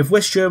through. If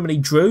West Germany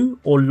drew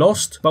or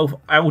lost, both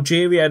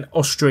Algeria and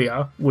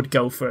Austria would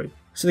go through.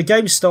 So the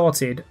game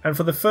started, and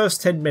for the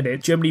first 10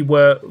 minutes, Germany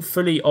were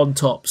fully on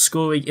top,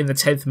 scoring in the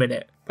 10th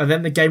minute. And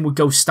then the game would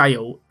go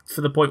stale, for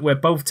the point where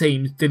both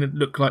teams didn't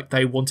look like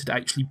they wanted to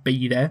actually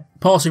be there,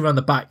 passing around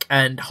the back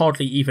and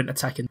hardly even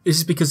attacking. This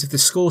is because if the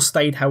score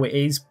stayed how it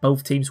is,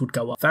 both teams would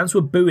go up. Fans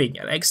were booing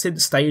and exiting the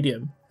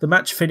stadium. The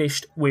match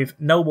finished with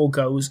no more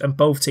goals and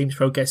both teams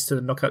progressed to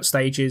the knockout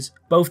stages.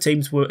 Both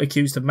teams were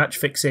accused of match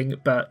fixing,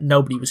 but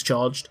nobody was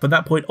charged. From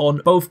that point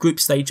on, both group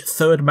stage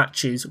third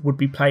matches would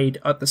be played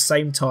at the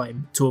same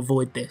time to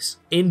avoid this.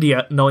 India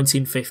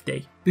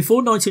 1950.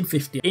 Before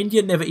 1950,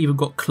 India never even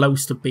got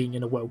close to being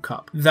in a World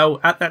Cup, though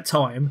at that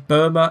time,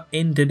 Burma,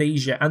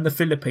 Indonesia and the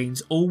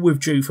Philippines all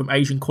withdrew from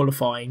Asian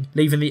qualifying,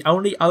 leaving the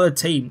only other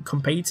team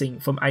competing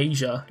from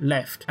Asia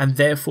left, and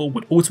therefore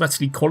would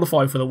automatically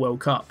qualify for the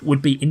World Cup,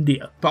 would be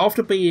India. But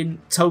after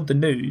being told the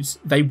news,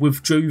 they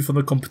withdrew from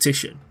the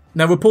competition.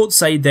 Now, reports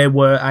say there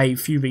were a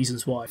few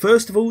reasons why.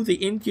 First of all, the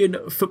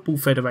Indian Football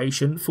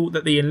Federation thought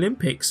that the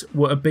Olympics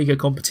were a bigger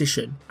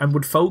competition and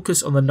would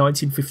focus on the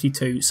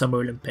 1952 Summer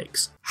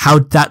Olympics.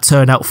 How'd that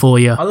turn out for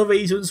you? Other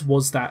reasons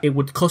was that it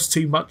would cost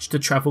too much to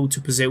travel to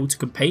Brazil to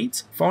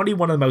compete. Finally,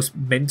 one of the most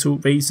mental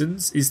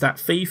reasons is that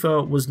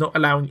FIFA was not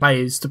allowing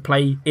players to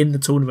play in the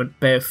tournament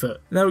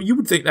barefoot. Now, you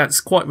would think that's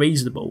quite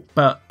reasonable,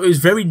 but it was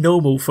very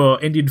normal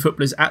for Indian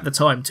footballers at the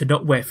time to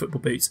not wear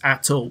football boots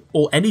at all,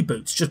 or any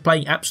boots, just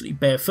playing absolutely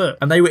barefoot.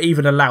 And they were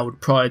even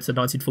allowed prior to the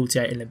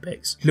 1948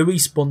 Olympics.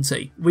 Luis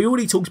Monti. We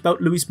already talked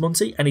about Luis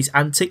Monti and his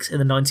antics in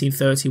the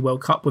 1930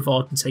 World Cup with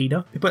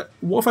Argentina, but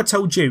what if I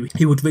told you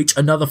he would reach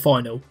another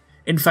final?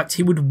 In fact,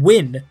 he would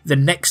win the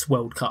next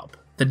World Cup,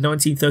 the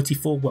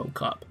 1934 World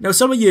Cup. Now,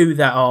 some of you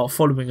that are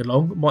following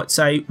along might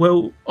say,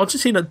 well,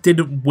 Argentina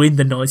didn't win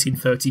the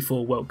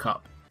 1934 World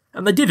Cup.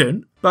 And they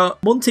didn't,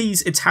 but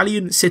Monti's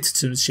Italian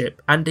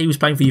citizenship, and he was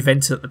playing for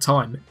Juventus at the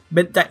time,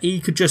 meant that he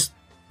could just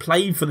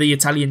play for the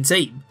Italian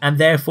team and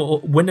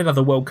therefore win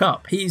another World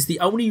Cup. He is the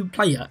only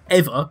player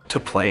ever to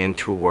play in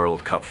 2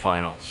 World Cup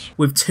finals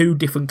with 2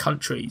 different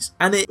countries,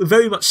 and it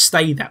very much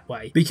stayed that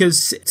way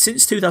because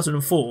since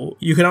 2004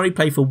 you can only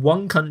play for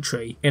 1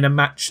 country in a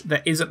match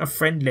that isn't a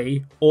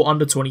friendly or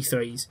under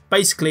 23s.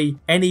 Basically,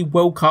 any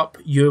World Cup,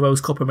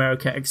 Euros, Copa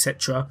America,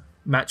 etc.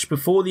 match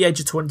before the age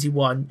of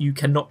 21, you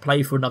cannot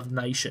play for another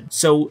nation.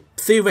 So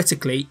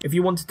theoretically, if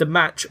you wanted to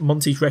match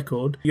Monti's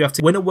record, you have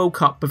to win a World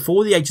Cup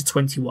before the age of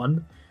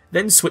 21,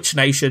 then switch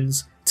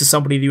nations to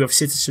somebody that you have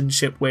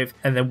citizenship with,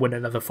 and then win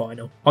another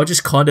final. I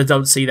just kind of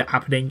don't see that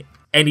happening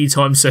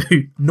anytime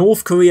soon.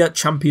 North Korea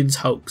champions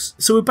hoax.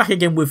 So we're back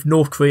again with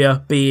North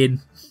Korea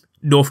being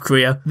North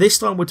Korea. This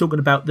time we're talking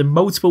about the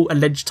multiple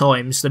alleged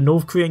times the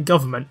North Korean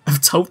government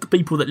have told the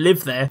people that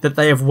live there that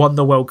they have won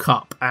the World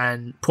Cup,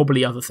 and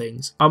probably other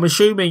things. I'm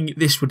assuming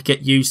this would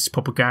get used as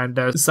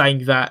propaganda,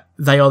 saying that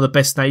they are the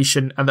best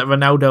nation and that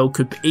Ronaldo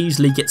could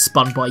easily get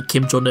spun by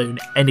Kim Jong-un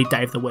any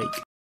day of the week.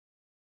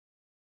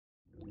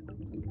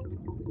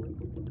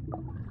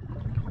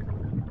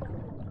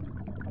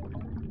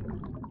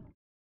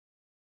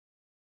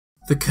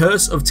 The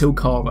Curse of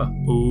Tilcara.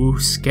 Ooh,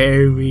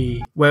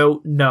 scary. Well,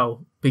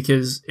 no,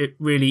 because it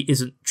really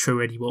isn't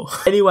true anymore.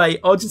 Anyway,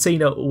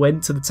 Argentina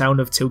went to the town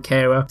of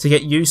Tilcara to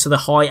get used to the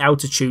high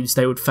altitudes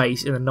they would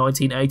face in the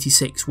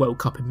 1986 World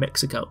Cup in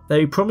Mexico.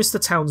 They promised the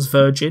town's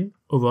virgin,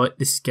 alright,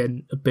 this is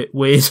getting a bit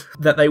weird,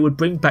 that they would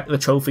bring back the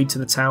trophy to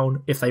the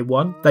town if they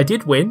won. They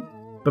did win,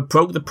 but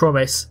broke the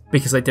promise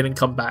because they didn't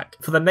come back.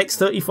 For the next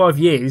 35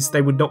 years,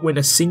 they would not win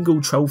a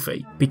single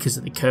trophy because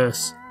of the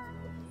curse.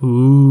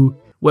 Ooh.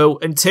 Well,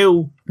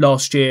 until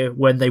last year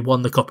when they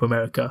won the Copa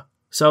America.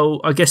 So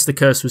I guess the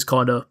curse was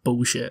kind of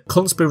bullshit.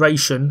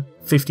 Conspiration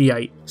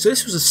 58. So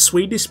this was a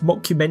Swedish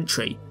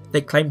mockumentary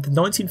that claimed the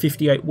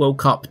 1958 World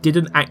Cup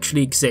didn't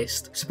actually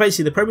exist. So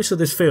basically the premise of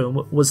this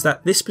film was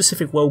that this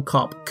specific World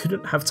Cup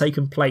couldn't have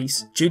taken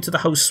place due to the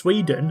host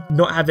Sweden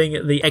not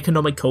having the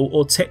economical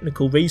or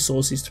technical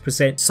resources to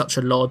present such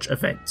a large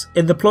event.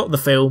 In the plot of the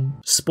film,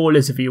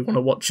 spoilers if you want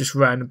to watch this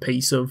random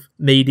piece of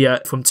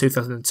media from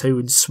 2002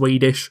 in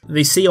Swedish,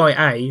 the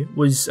CIA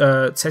was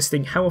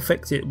testing how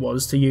effective it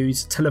was to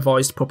use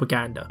televised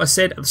propaganda. I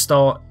said at the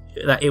start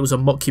that it was a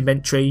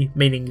mockumentary,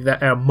 meaning that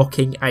they are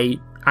mocking a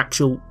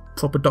actual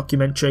proper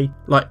documentary,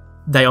 like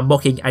they are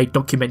mocking a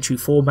documentary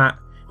format.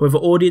 However,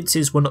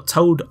 audiences were not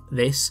told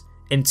this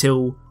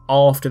until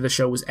after the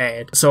show was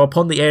aired. So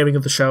upon the airing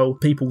of the show,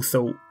 people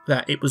thought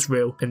that it was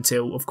real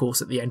until, of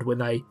course, at the end when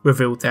they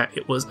revealed that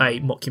it was a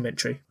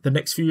mockumentary. The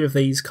next few of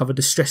these cover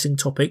distressing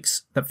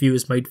topics that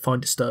viewers may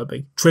find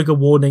disturbing. Trigger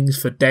warnings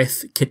for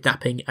death,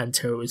 kidnapping and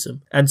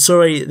terrorism. And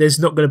sorry, there's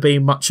not going to be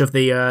much of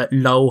the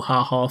lol,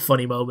 haha,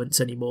 funny moments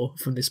anymore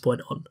from this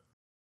point on.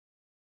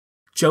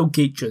 Joe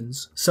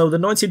Geetjens. So the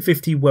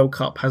 1950 World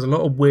Cup has a lot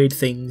of weird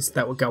things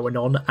that were going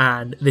on,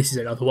 and this is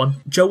another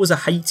one. Joe was a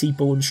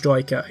Haiti-born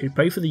striker who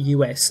played for the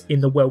US in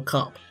the World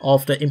Cup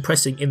after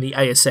impressing in the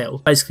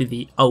ASL, basically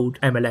the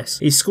old MLS.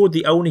 He scored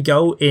the only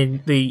goal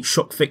in the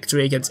shock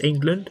victory against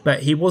England,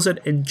 but he wasn't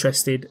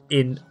interested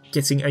in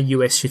getting a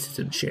US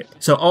citizenship.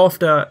 So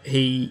after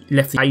he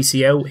left the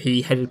ACL,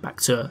 he headed back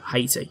to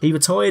Haiti. He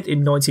retired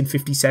in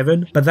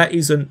 1957, but that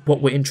isn't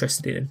what we're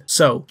interested in.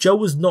 So Joe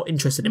was not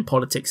interested in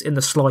politics in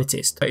the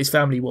slightest, but his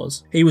family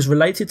was. He was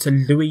related to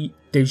Louis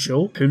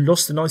Dejoux, who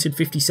lost the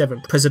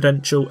 1957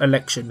 presidential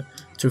election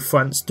to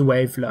Franz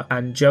Duevler,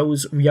 and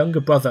Joe's younger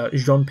brother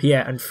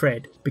Jean-Pierre and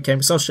Fred became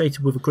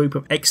associated with a group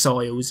of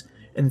exiles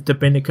in the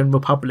Dominican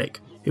Republic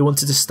who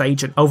wanted to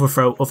stage an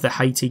overthrow of the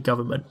Haiti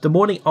government. The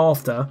morning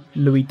after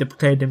Louis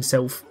declared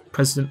himself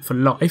president for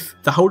life,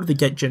 the whole of the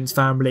Geetjens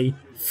family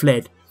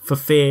fled for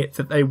fear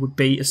that they would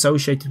be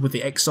associated with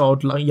the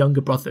exiled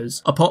younger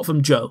brothers, apart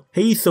from Joe.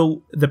 He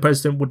thought the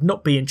president would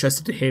not be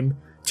interested in him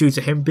due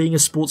to him being a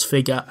sports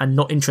figure and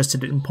not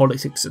interested in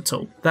politics at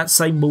all. That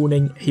same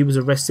morning, he was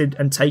arrested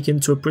and taken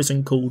to a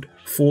prison called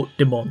Fort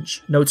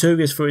Demonge,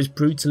 notorious for his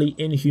brutally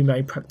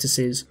inhumane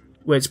practices,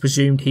 where it's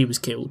presumed he was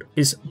killed.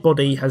 His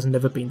body has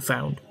never been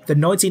found. The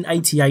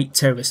 1988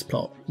 terrorist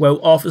plot.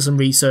 Well, after some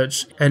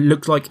research, it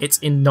looks like it's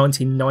in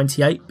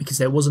 1998 because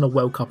there wasn't a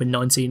World Cup in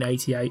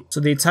 1988. So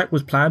the attack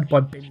was planned by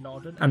Bin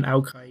Laden and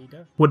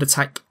Al-Qaeda, would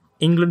attack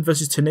England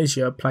versus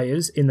Tunisia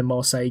players in the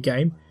Marseille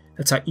game,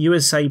 attack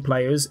USA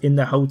players in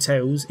their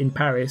hotels in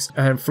Paris,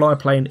 and fly a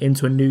plane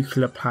into a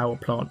nuclear power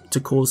plant to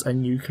cause a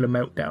nuclear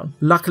meltdown.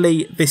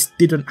 Luckily, this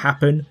didn't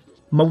happen.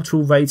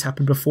 Multiple raids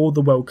happened before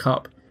the World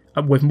Cup,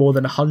 with more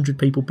than 100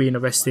 people being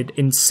arrested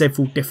in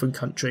several different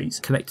countries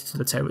connected to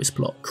the terrorist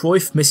plot.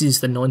 Cruyff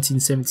misses the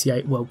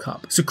 1978 World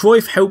Cup. So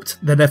Cruyff helped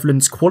the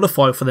Netherlands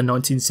qualify for the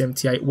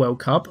 1978 World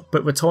Cup,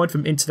 but retired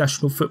from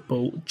international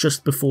football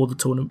just before the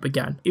tournament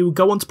began. He would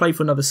go on to play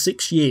for another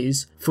 6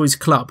 years for his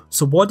club.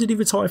 So why did he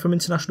retire from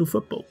international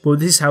football? Well,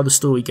 this is how the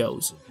story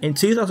goes. In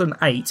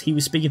 2008, he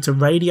was speaking to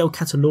Radio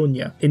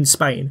Catalunya in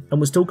Spain and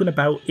was talking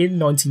about in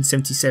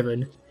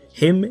 1977,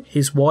 him,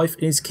 his wife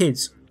and his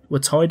kids were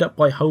tied up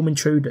by home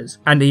intruders,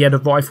 and he had a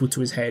rifle to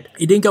his head.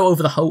 He didn't go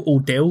over the whole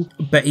ordeal,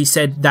 but he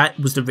said that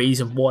was the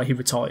reason why he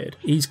retired.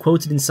 He's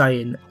quoted in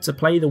saying, "To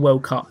play the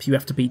World Cup, you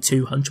have to be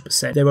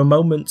 200%. There are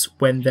moments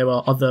when there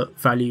are other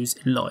values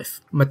in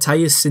life."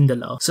 Matthias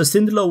Sindelear. So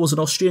Sindelear was an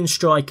Austrian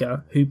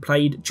striker who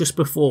played just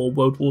before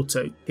World War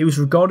II. He was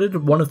regarded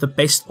as one of the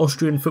best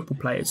Austrian football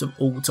players of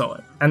all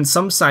time, and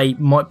some say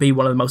might be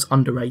one of the most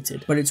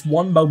underrated. But it's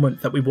one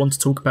moment that we want to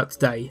talk about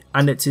today,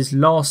 and it's his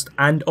last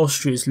and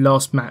Austria's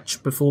last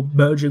match before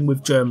merging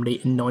with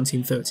Germany in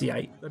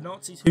 1938. The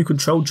Nazis who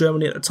controlled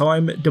Germany at the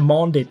time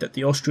demanded that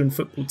the Austrian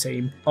football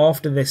team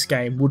after this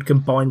game would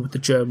combine with the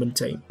German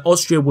team.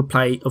 Austria would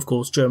play, of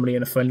course, Germany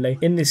in a friendly.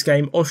 In this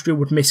game, Austria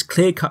would miss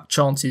clear-cut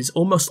chances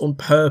almost on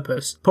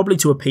purpose, probably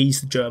to appease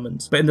the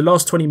Germans. But in the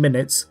last 20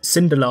 minutes,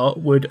 Sindelear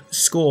would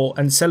score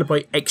and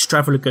celebrate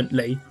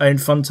extravagantly in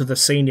front of the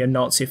senior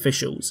Nazi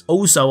officials.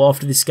 Also,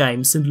 after this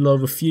game,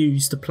 Sindelear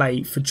refused to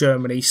play for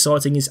Germany,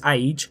 citing his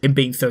age, him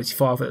being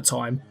 35 at the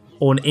time,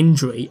 or an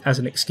injury as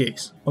an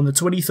excuse. On the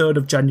 23rd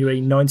of January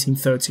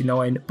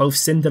 1939, both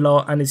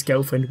Sindelear and his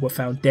girlfriend were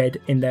found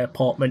dead in their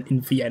apartment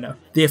in Vienna.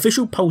 The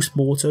official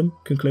post-mortem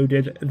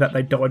concluded that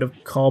they died of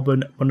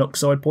carbon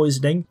monoxide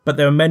poisoning, but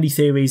there are many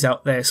theories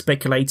out there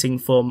speculating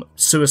from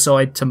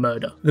suicide to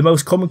murder. The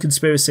most common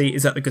conspiracy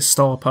is that the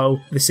Gestapo,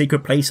 the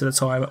secret police at the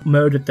time,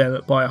 murdered them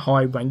by a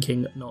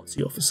high-ranking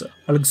Nazi officer.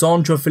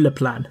 Alexandre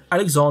Villeplan.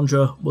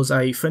 Alexandre was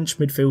a French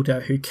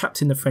midfielder who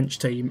captained the French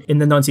team in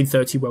the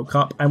 1930 World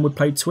Cup and would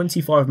play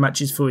 25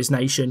 matches for his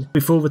nation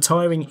before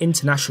retiring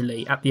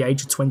internationally at the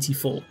age of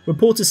 24.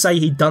 Reporters say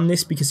he'd done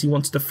this because he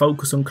wanted to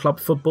focus on club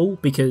football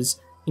because,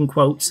 in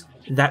quotes,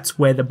 that's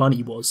where the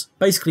money was.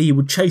 Basically, he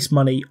would chase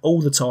money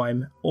all the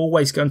time,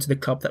 always going to the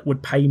club that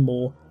would pay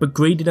more, but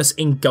greediness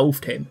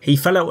engulfed him. He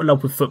fell out of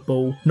love with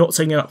football, not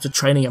turning up to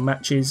training and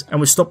matches,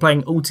 and would stop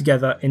playing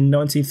altogether in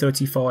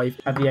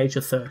 1935 at the age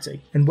of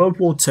 30. In World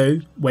War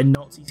II, when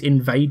Nazis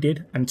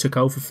invaded and took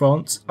over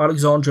France,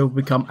 Alexandre would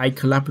become a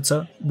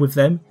collaborator with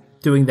them,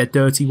 doing their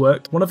dirty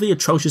work. One of the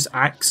atrocious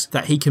acts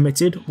that he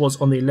committed was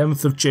on the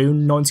 11th of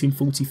June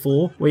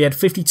 1944, where he had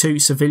 52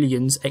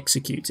 civilians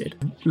executed.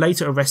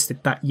 Later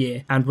arrested that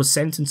year and was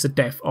sentenced to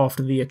death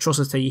after the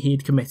atrocity he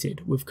had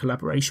committed with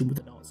collaboration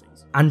with the Nazis.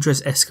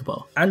 Andres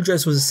Escobar.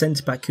 Andres was a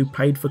centre-back who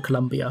played for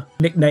Colombia,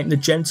 nicknamed the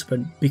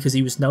Gentleman because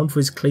he was known for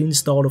his clean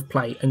style of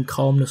play and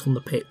calmness on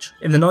the pitch.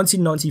 In the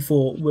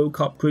 1994 World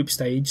Cup group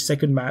stage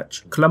second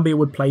match, Colombia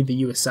would play the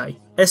USA.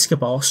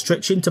 Escobar,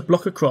 stretching to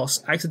block a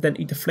cross,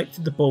 accidentally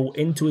deflected the ball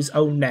into his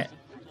own net,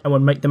 and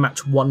would make the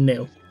match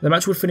 1-0. The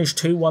match would finish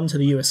 2-1 to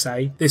the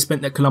USA. This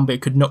meant that Colombia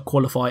could not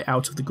qualify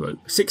out of the group.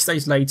 6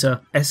 days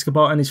later,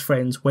 Escobar and his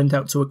friends went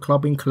out to a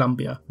club in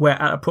Colombia, where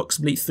at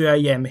approximately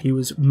 3 AM he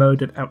was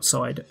murdered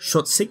outside,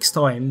 shot 6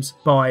 times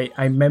by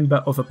a member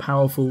of a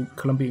powerful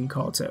Colombian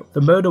cartel.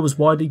 The murder was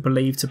widely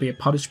believed to be a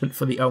punishment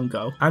for the own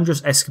goal.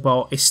 Andres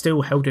Escobar is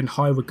still held in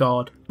high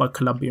regard by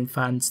Colombian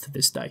fans to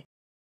this day.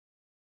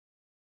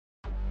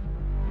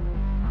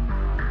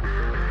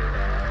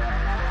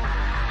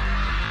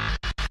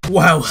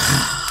 Wow.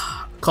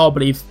 Can't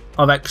believe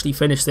I've actually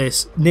finished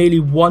this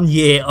nearly 1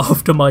 year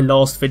after my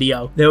last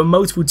video. There were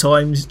multiple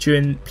times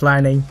during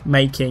planning,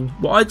 making,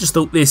 where I just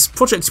thought this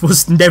project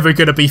was never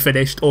going to be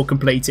finished or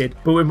completed.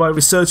 But with my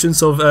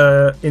resurgence of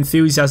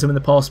enthusiasm in the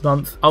past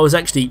month, I was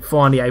actually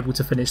finally able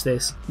to finish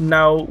this.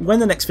 Now, when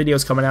the next video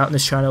is coming out on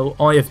this channel,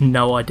 I have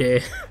no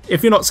idea.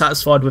 If you're not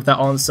satisfied with that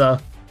answer,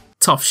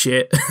 tough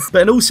shit.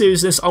 But in all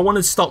seriousness, I want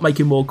to start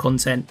making more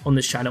content on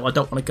this channel. I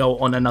don't want to go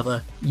on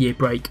another year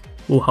break.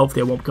 Well,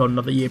 hopefully I won't go on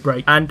another year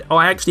break. And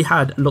I actually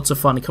had lots of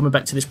fun coming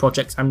back to this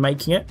project and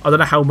making it. I don't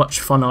know how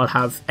much fun I'll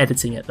have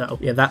editing it though.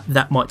 Yeah,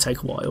 that might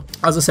take a while.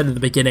 As I said at the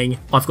beginning,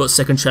 I've got a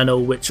second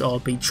channel which I'll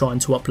be trying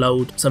to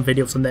upload some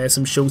videos on there,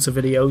 some shorter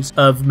videos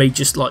of me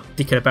just like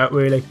dicking about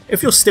really.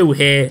 If you're still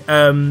here,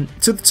 to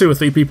the 2 or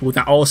 3 people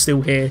that are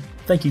still here,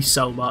 thank you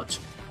so much.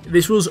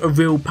 This was a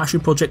real passion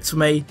project for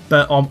me,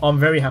 but I'm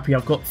very happy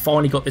I've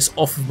finally got this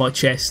off of my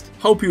chest.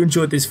 Hope you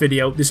enjoyed this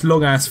video, this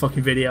long ass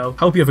fucking video.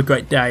 Hope you have a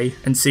great day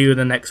and see you in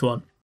the next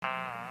one.